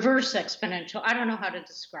reverse exponential. I don't know how to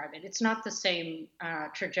describe it. It's not the same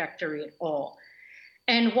trajectory at all.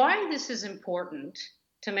 And why this is important,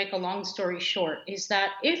 to make a long story short, is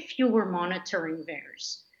that if you were monitoring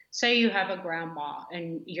VAERS, say you have a grandma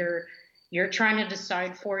and you're trying to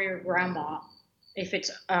decide for your grandma if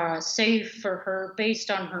it's safe for her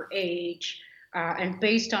based on her age and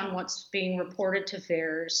based on what's being reported to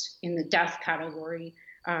VAERS in the death category,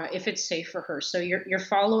 if it's safe for her. So you're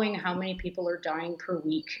following how many people are dying per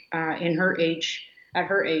week at her age.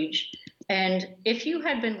 And if you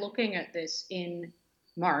had been looking at this in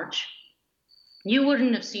March, you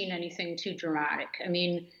wouldn't have seen anything too dramatic. I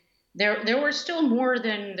mean, there were still more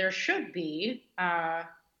than there should be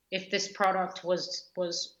if this product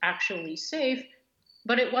was actually safe,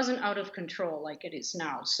 but it wasn't out of control like it is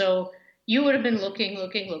now. So you would have been looking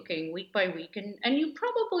week by week, and you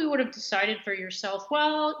probably would have decided for yourself,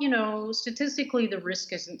 well, statistically the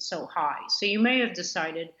risk isn't so high. So you may have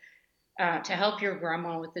decided to help your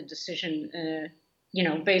grandma with the decision,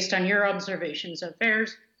 based on your observations of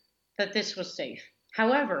VAERS, that this was safe.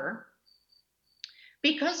 However,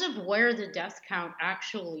 because of where the death count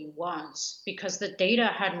actually was, because the data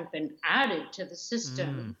hadn't been added to the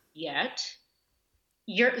system yet,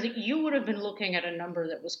 you would have been looking at a number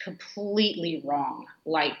that was completely wrong,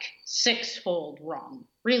 like sixfold wrong,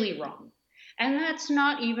 really wrong. And that's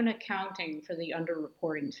not even accounting for the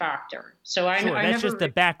underreporting factor. So that's just the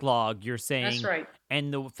backlog you're saying. That's right.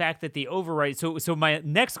 And the fact that the override. So my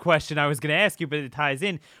next question I was going to ask you, but it ties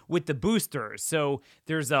in with the boosters. So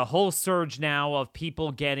there's a whole surge now of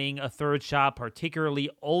people getting a third shot, particularly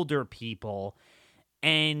older people.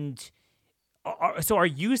 And so are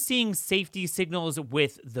you seeing safety signals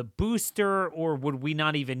with the booster, or would we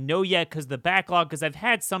not even know yet because the backlog? Because I've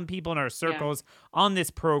had some people in our circles on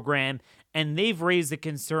this program, and they've raised the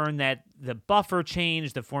concern that the buffer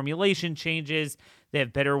change, the formulation changes, they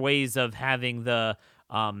have better ways of having the,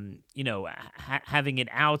 having it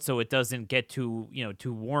out so it doesn't get too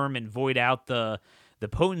warm and void out the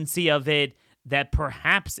potency of it, that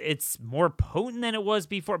perhaps it's more potent than it was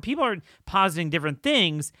before. People are positing different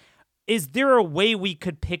things. Is there a way we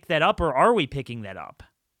could pick that up, or are we picking that up?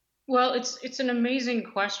 Well, it's an amazing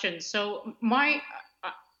question. So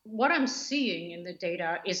what I'm seeing in the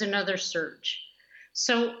data is another surge.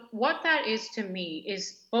 So what that is to me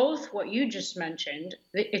is both what you just mentioned.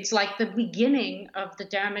 It's like the beginning of the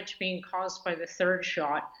damage being caused by the third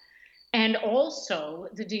shot, and also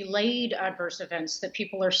the delayed adverse events that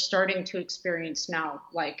people are starting to experience now,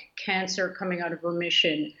 like cancer coming out of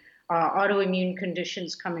remission, autoimmune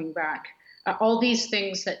conditions coming back, all these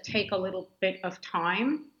things that take a little bit of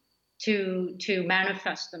time to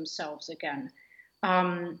manifest themselves again.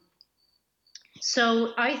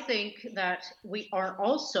 So I think that we are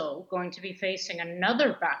also going to be facing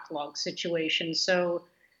another backlog situation. So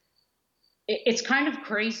it's kind of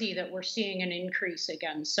crazy that we're seeing an increase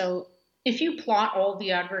again. So if you plot all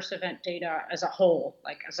the adverse event data as a whole,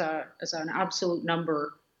 like as an absolute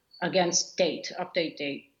number against update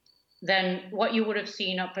date, then what you would have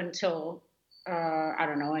seen up until,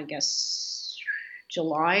 I guess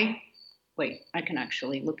July. Wait, I can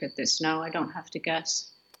actually look at this now. I don't have to guess.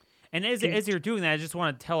 And as you're doing that, I just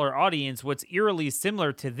want to tell our audience what's eerily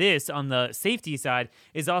similar to this on the safety side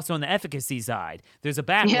is also on the efficacy side. There's a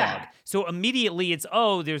backlog. Yeah. So immediately it's,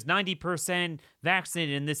 there's 90%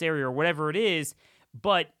 vaccinated in this area or whatever it is.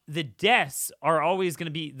 But the deaths are always going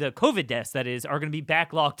to be, the COVID deaths, that is, are going to be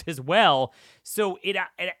backlogged as well. So it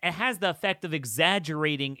has the effect of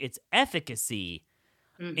exaggerating its efficacy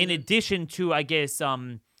in addition to, I guess,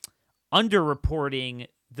 underreporting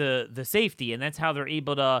the safety. And that's how they're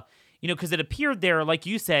able to, because it appeared there, like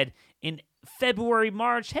you said, in February,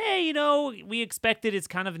 March, hey, we expected it's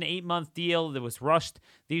kind of an 8-month deal that was rushed,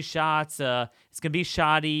 these shots. It's going to be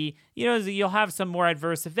shoddy. You'll have some more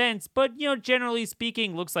adverse events, but, generally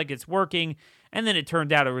speaking, looks like it's working. And then it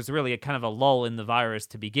turned out it was really a kind of a lull in the virus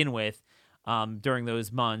to begin with during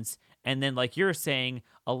those months. And then, like you're saying,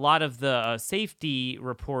 a lot of the safety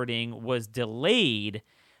reporting was delayed.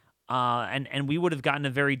 And we would have gotten a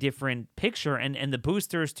very different picture, and the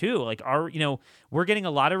boosters too. Like we're getting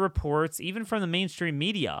a lot of reports, even from the mainstream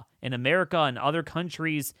media in America and other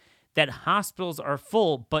countries, that hospitals are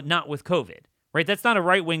full, but not with COVID. Right? That's not a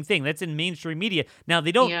right-wing thing. That's in mainstream media. Now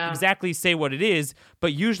they don't exactly say what it is,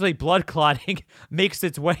 but usually blood clotting makes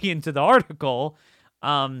its way into the article.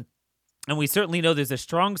 And we certainly know there's a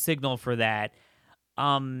strong signal for that.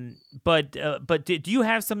 But do you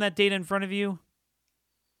have some of that data in front of you?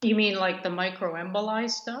 You mean like the microemboli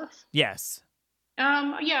stuff? Yes.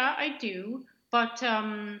 Yeah, I do. But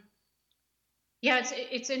yeah,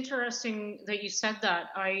 it's interesting that you said that.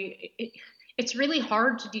 It's really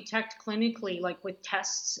hard to detect clinically, like with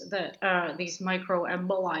tests that these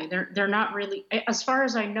microemboli. They're not really, as far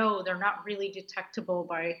as I know, they're not really detectable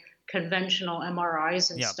by conventional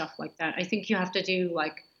MRIs and Yep. stuff like that. I think you have to do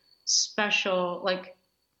like special, like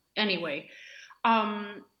anyway.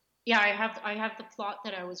 Um, yeah, I have the plot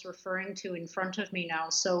that I was referring to in front of me now.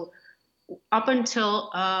 So up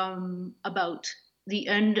until about the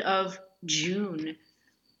end of June,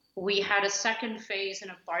 we had a second phase in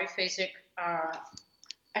a biphasic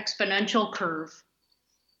exponential curve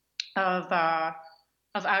of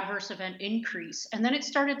adverse event increase, and then it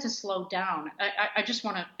started to slow down. I just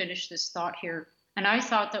want to finish this thought here, and I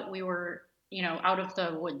thought that we were, out of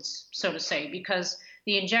the woods, so to say, because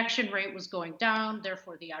the injection rate was going down,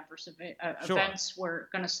 therefore the adverse Sure. events were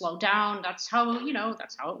going to slow down. That's how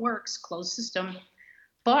it works, closed system.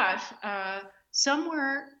 But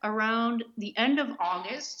somewhere around the end of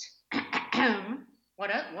August,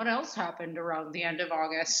 what else happened around the end of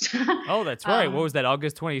August? Oh, that's right. What was that,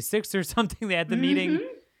 August 26th or something? They had the meeting.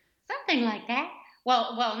 Something like that.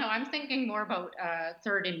 Well, no, I'm thinking more about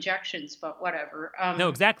third injections, but whatever. No,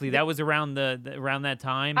 exactly. That was around around that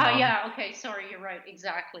time. Yeah. Okay. Sorry, you're right.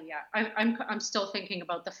 Exactly. Yeah. I'm still thinking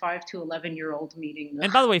about the 5 to 11-year-old meeting.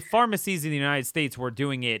 And by the way, pharmacies in the United States were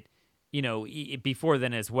doing it, before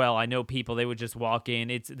then as well. I know people, they would just walk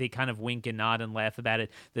in. They kind of wink and nod and laugh about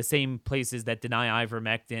it. The same places that deny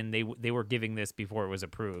ivermectin, they were giving this before it was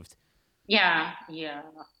approved. Yeah.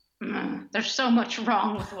 There's so much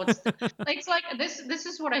wrong with what's. It's like this. This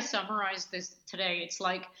is what I summarized this today. It's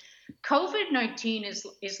like COVID-19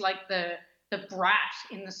 is like the brat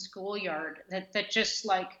in the schoolyard that just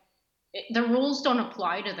like the rules don't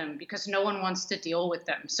apply to them because no one wants to deal with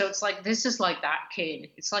them. So it's like this is like that kid.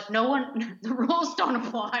 It's like the rules don't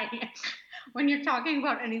apply when you're talking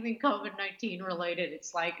about anything COVID-19 related.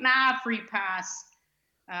 It's like free pass.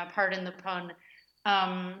 Pardon the pun.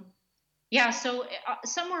 Yeah, so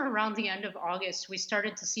somewhere around the end of August, we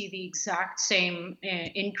started to see the exact same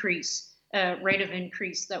rate of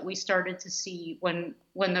increase that we started to see when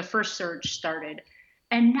the first surge started.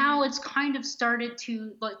 And now it's kind of started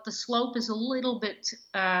to, like, the slope is a little bit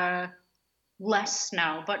less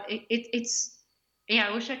now, but it's, yeah,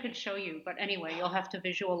 I wish I could show you. But anyway, you'll have to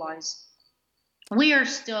visualize. We are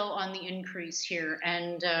still on the increase here,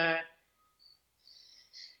 and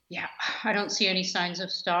yeah, I don't see any signs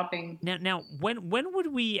of stopping. Now,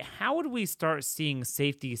 how would we start seeing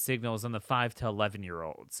safety signals on the 5 to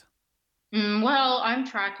 11-year-olds? Well, I'm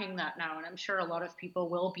tracking that now, and I'm sure a lot of people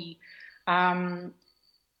will be.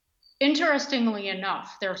 Interestingly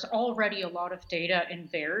enough, there's already a lot of data in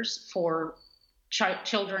VAERS for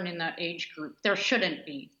children in that age group. There shouldn't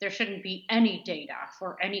be. There shouldn't be any data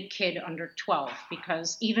for any kid under 12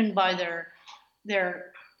 because even by their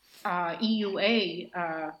EUA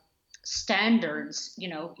standards,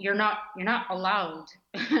 you're not allowed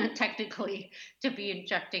technically to be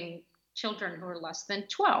injecting children who are less than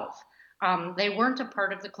 12. They weren't a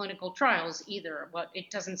part of the clinical trials either, but it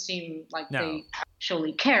doesn't seem like they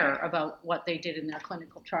actually care about what they did in their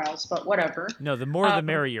clinical trials, but whatever. No, the more the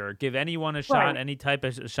merrier. Give anyone a shot, right. Any type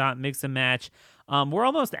of shot, mix and match. We're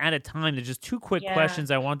almost out of time. There's just two quick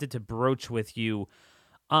questions I wanted to broach with you.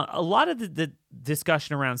 A lot of the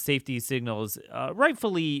discussion around safety signals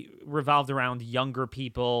rightfully revolved around younger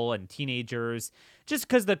people and teenagers, just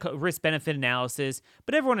because the risk-benefit analysis.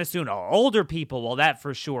 But everyone assumed, older people, well, that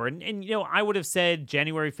for sure. And I would have said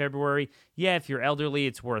January, February, yeah, if you're elderly,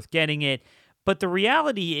 it's worth getting it. But the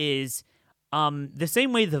reality is the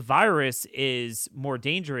same way the virus is more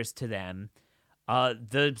dangerous to them,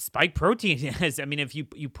 the spike protein is. I mean, if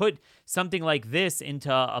you put something like this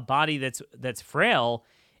into a body that's frail,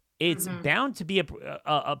 it's bound to be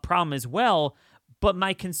a problem as well. But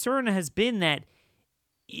my concern has been that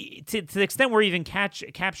to the extent we're even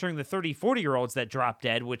capturing the 30, 40-year-olds that drop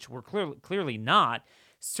dead, which we're clearly not,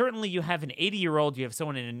 certainly you have an 80-year-old, you have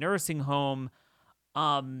someone in a nursing home.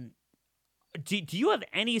 Do you have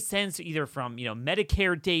any sense either from,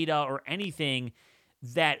 Medicare data or anything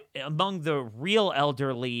that among the real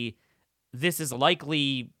elderly, this is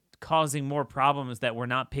likely causing more problems that we're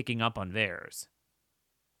not picking up on theirs?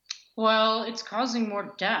 Well, it's causing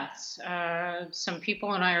more deaths. Some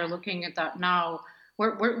people and I are looking at that now.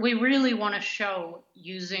 We really want to show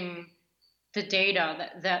using the data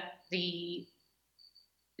that the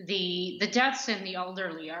the deaths in the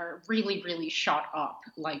elderly are really, really shot up,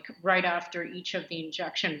 like right after each of the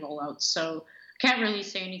injection rollouts. So can't really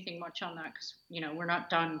say anything much on that because we're not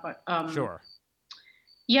done. But Sure.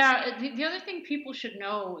 yeah, the other thing people should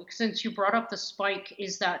know, since you brought up the spike,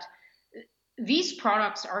 is that these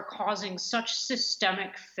products are causing such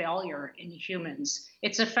systemic failure in humans.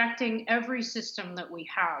 It's affecting every system that we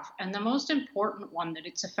have. And the most important one that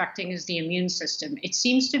it's affecting is the immune system. It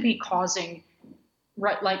seems to be causing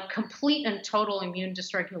like complete and total immune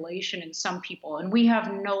dysregulation in some people. And we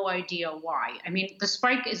have no idea why. I mean, this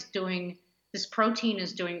protein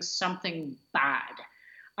is doing something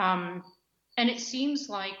bad. And it seems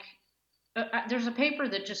like there's a paper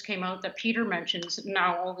that just came out that Peter mentions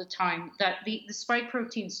now all the time, that the spike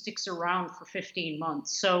protein sticks around for 15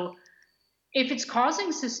 months. So if it's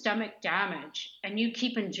causing systemic damage and you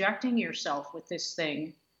keep injecting yourself with this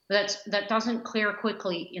thing that doesn't clear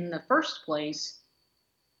quickly in the first place,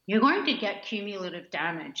 you're going to get cumulative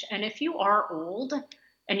damage. And if you are old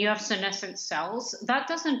and you have senescent cells, that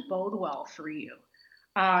doesn't bode well for you.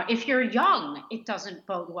 If you're young, it doesn't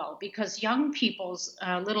bode well because young people's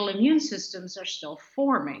little immune systems are still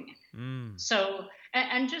forming. So,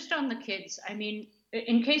 and just on the kids, I mean,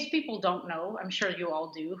 in case people don't know, I'm sure you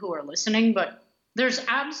all do who are listening, but there's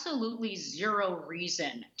absolutely zero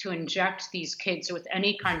reason to inject these kids with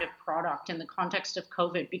any kind of product in the context of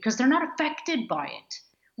COVID because they're not affected by it.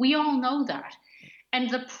 We all know that. And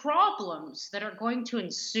the problems that are going to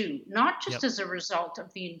ensue, not just as a result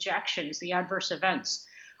of the injections, the adverse events,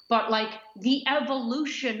 but like the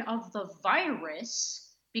evolution of the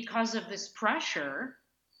virus because of this pressure,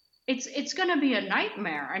 it's going to be a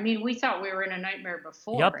nightmare. I mean, we thought we were in a nightmare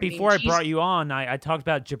before. Yep, before I brought you on, I talked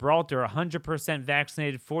about Gibraltar, 100%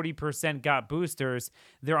 vaccinated, 40% got boosters.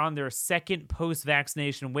 They're on their second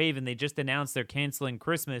post-vaccination wave, and they just announced they're canceling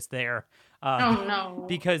Christmas there. Oh, no.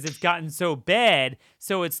 Because it's gotten so bad.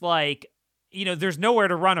 So it's like, there's nowhere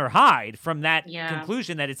to run or hide from that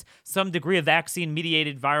conclusion that it's some degree of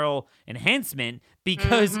vaccine-mediated viral enhancement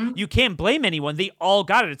because you can't blame anyone. They all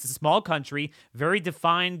got it. It's a small country, very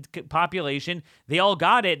defined population. They all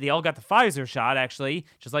got it. They all got the Pfizer shot, actually,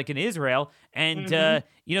 just like in Israel. And,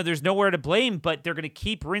 there's nowhere to blame, but they're going to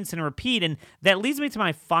keep rinse and repeat. And that leads me to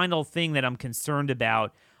my final thing that I'm concerned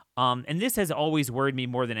about. And this has always worried me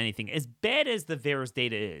more than anything. As bad as the VAERS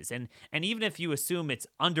data is, and even if you assume it's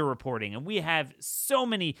underreporting, and we have so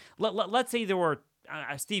many, let's say there were,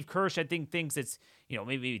 Steve Kirsch, I think, thinks it's,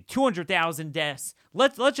 maybe 200,000 deaths.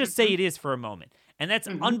 Let's just say it is for a moment. And that's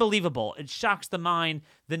unbelievable. It shocks the mind,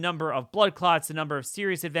 the number of blood clots, the number of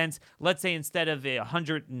serious events. Let's say instead of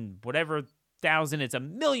 100 and whatever thousand, it's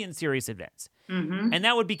 1 million serious events. And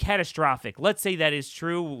that would be catastrophic. Let's say that is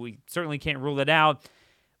true. We certainly can't rule it out.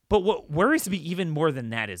 But what worries me even more than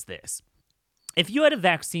that is this. If you had a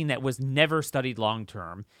vaccine that was never studied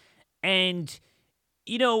long-term and,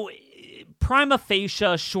 prima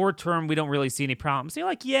facie, short-term, we don't really see any problems. You're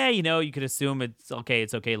like, you could assume it's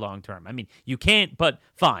okay long-term. I mean, you can't, but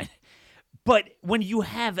fine. But when you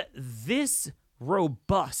have this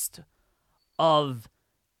robust of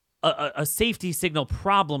a safety signal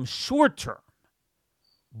problem short-term,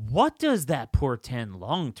 what does that portend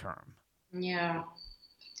long-term? Yeah.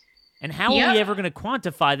 And how are we ever going to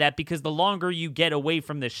quantify that? Because the longer you get away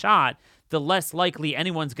from the shot, the less likely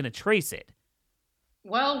anyone's going to trace it.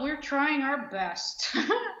 Well, we're trying our best.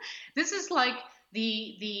 This is like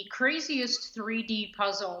the craziest 3D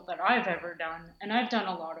puzzle that I've ever done. And I've done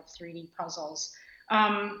a lot of 3D puzzles.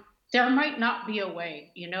 There might not be a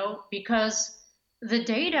way, because the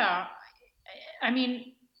data, I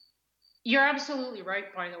mean, you're absolutely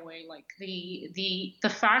right, by the way. Like the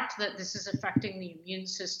fact that this is affecting the immune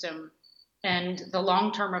system and the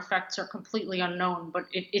long-term effects are completely unknown, but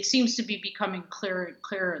it seems to be becoming clearer and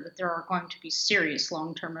clearer that there are going to be serious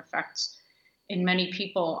long-term effects in many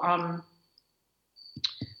people.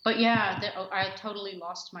 But I totally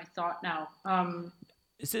lost my thought now.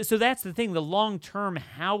 So that's the thing, the long-term,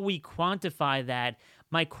 how we quantify that.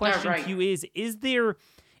 My question to you is there...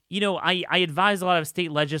 I advise a lot of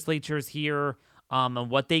state legislatures here on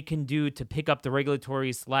what they can do to pick up the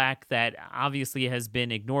regulatory slack that obviously has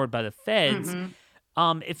been ignored by the feds.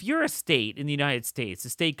 If you're a state in the United States, a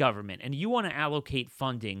state government, and you want to allocate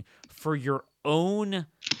funding for your own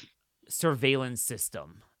surveillance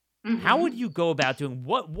system, how would you go about doing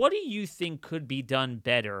what do you think could be done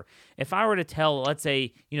better? If I were to tell, let's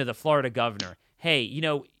say, the Florida governor, hey,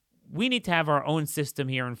 we need to have our own system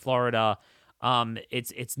here in Florida.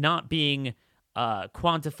 It's not being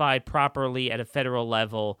quantified properly at a federal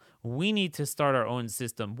level. We need to start our own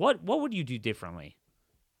system. What would you do differently?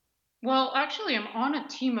 Well, actually, I'm on a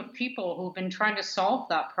team of people who've been trying to solve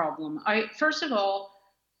that problem. First of all,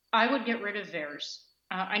 I would get rid of VAERS.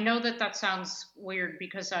 I know that that sounds weird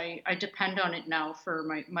because I depend on it now for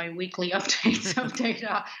my weekly updates of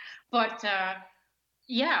data. But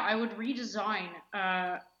yeah, I would redesign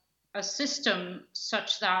a system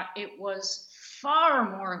such that it was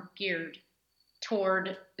far more geared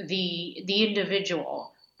toward the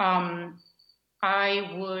individual. I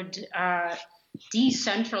would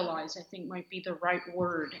decentralize, I think might be the right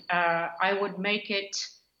word. I would make it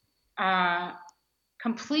uh,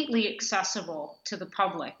 completely accessible to the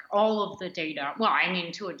public, all of the data. Well, I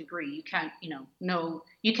mean, to a degree, you can't, you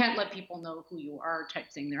can't let people know who you are type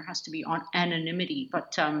thing. There has to be anonymity.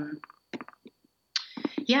 But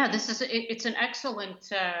yeah, it's an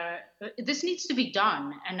excellent, this needs to be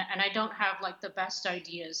done. And I don't have like the best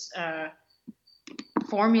ideas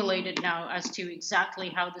formulated now as to exactly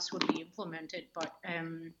how this would be implemented, but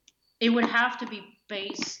it would have to be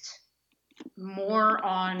based more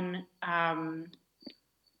on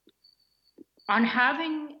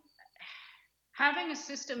having a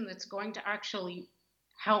system that's going to actually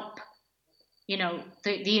help,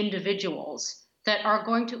 the individuals, that are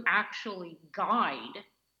going to actually guide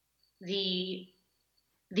the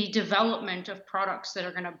development of products that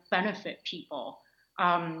are going to benefit people.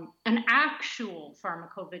 An actual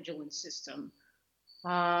pharmacovigilance system.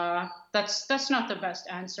 That's not the best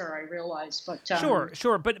answer, I realize, but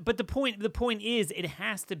Sure, but the point is, it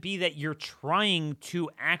has to be that you're trying to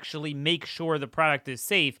actually make sure the product is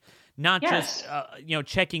safe, not yes. just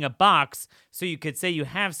checking a box. So you could say you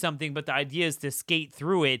have something, but the idea is to skate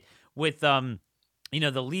through it with the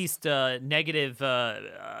least negative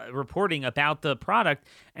reporting about the product.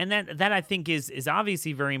 And that I think is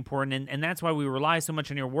obviously very important. And that's why we rely so much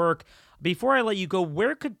on your work. Before I let you go,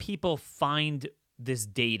 where could people find this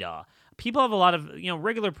data? People have a lot of,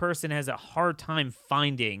 regular person has a hard time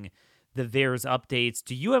finding the VAERS updates.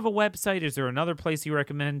 Do you have a website? Is there another place you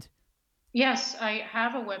recommend? Yes, I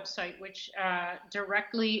have a website which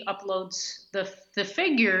directly uploads the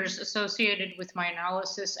figures associated with my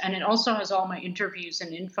analysis, and it also has all my interviews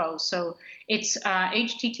and info. So it's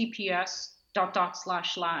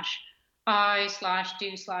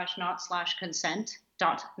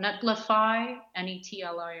https://I/do/not/consent.netlify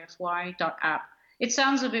netlify.app. It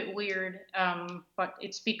sounds a bit weird, but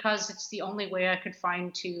it's because it's the only way I could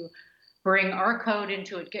find to bring our code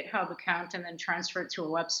into a GitHub account and then transfer it to a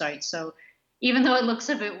website. So even though it looks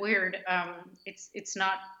a bit weird, it's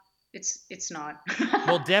not. It's not.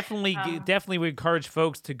 Well, definitely we encourage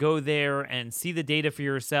folks to go there and see the data for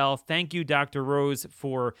yourself. Thank you, Dr. Rose,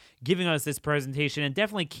 for giving us this presentation, and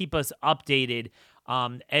definitely keep us updated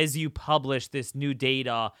as you publish this new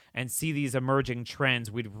data and see these emerging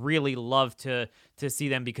trends. We'd really love to see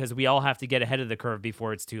them, because we all have to get ahead of the curve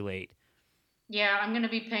before it's too late. Yeah, I'm going to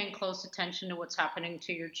be paying close attention to what's happening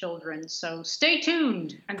to your children. So stay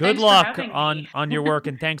tuned. And good luck on your work,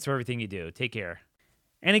 and thanks for everything you do. Take care.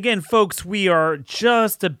 And again, folks, we are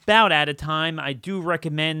just about out of time. I do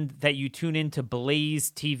recommend that you tune in to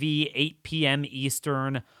Blaze TV, 8 p.m.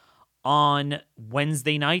 Eastern on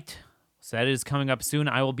Wednesday night. So that is coming up soon.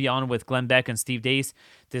 I will be on with Glenn Beck and Steve Deace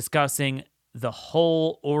discussing the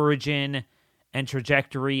whole origin and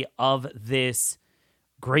trajectory of this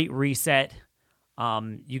Great Reset.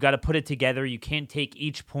 You got to put it together. You can't take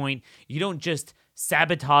each point. You don't just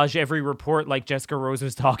sabotage every report like Jessica Rose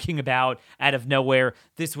was talking about out of nowhere.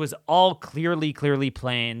 This was all clearly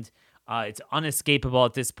planned. It's unescapable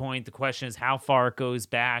at this point. The question is how far it goes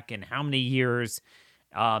back and how many years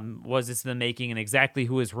was this in the making, and exactly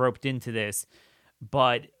who is roped into this.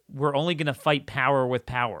 But we're only going to fight power with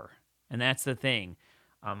power, and that's the thing.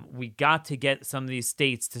 We got to get some of these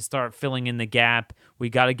states to start filling in the gap. We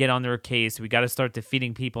got to get on their case. We got to start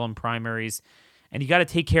defeating people in primaries. And you got to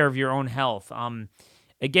take care of your own health.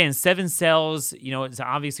 Again, 7 cells, it's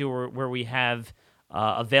obviously where we have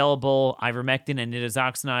available ivermectin and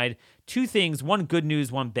nitazoxanide. 2 things, one good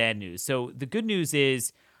news, one bad news. So the good news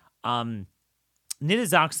is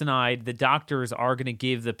nitazoxanide, the doctors are going to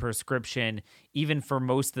give the prescription even for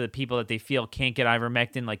most of the people that they feel can't get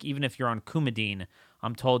ivermectin. Like even if you're on Coumadin,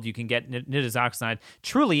 I'm told you can get nitazoxanide.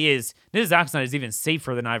 Nitazoxanide is even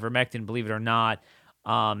safer than ivermectin, believe it or not.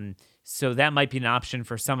 So that might be an option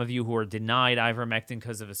for some of you who are denied ivermectin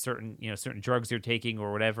because of certain drugs you're taking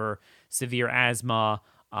or whatever, severe asthma.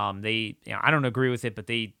 I don't agree with it, but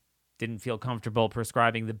they didn't feel comfortable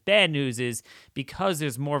prescribing. The bad news is because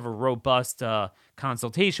there's more of a robust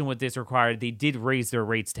consultation with this required, they did raise their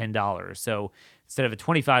rates $10. So instead of a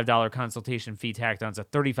 $25 consultation fee tacked on, it's a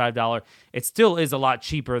 $35. It still is a lot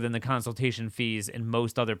cheaper than the consultation fees in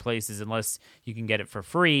most other places unless you can get it for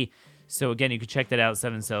free. So again, you can check that out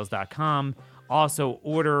at 7cells.com. Also,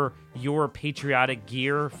 order your patriotic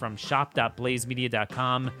gear from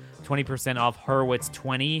shop.blazemedia.com. 20% off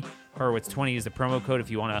Hurwitz20. Hurwitz20 is the promo code if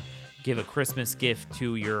you want to give a Christmas gift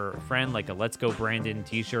to your friend, like a Let's Go Brandon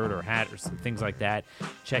t-shirt or hat or some things like that.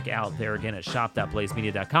 Check out there again at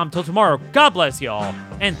shop.blazemedia.com. Till tomorrow, God bless you all,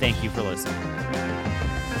 and thank you for listening.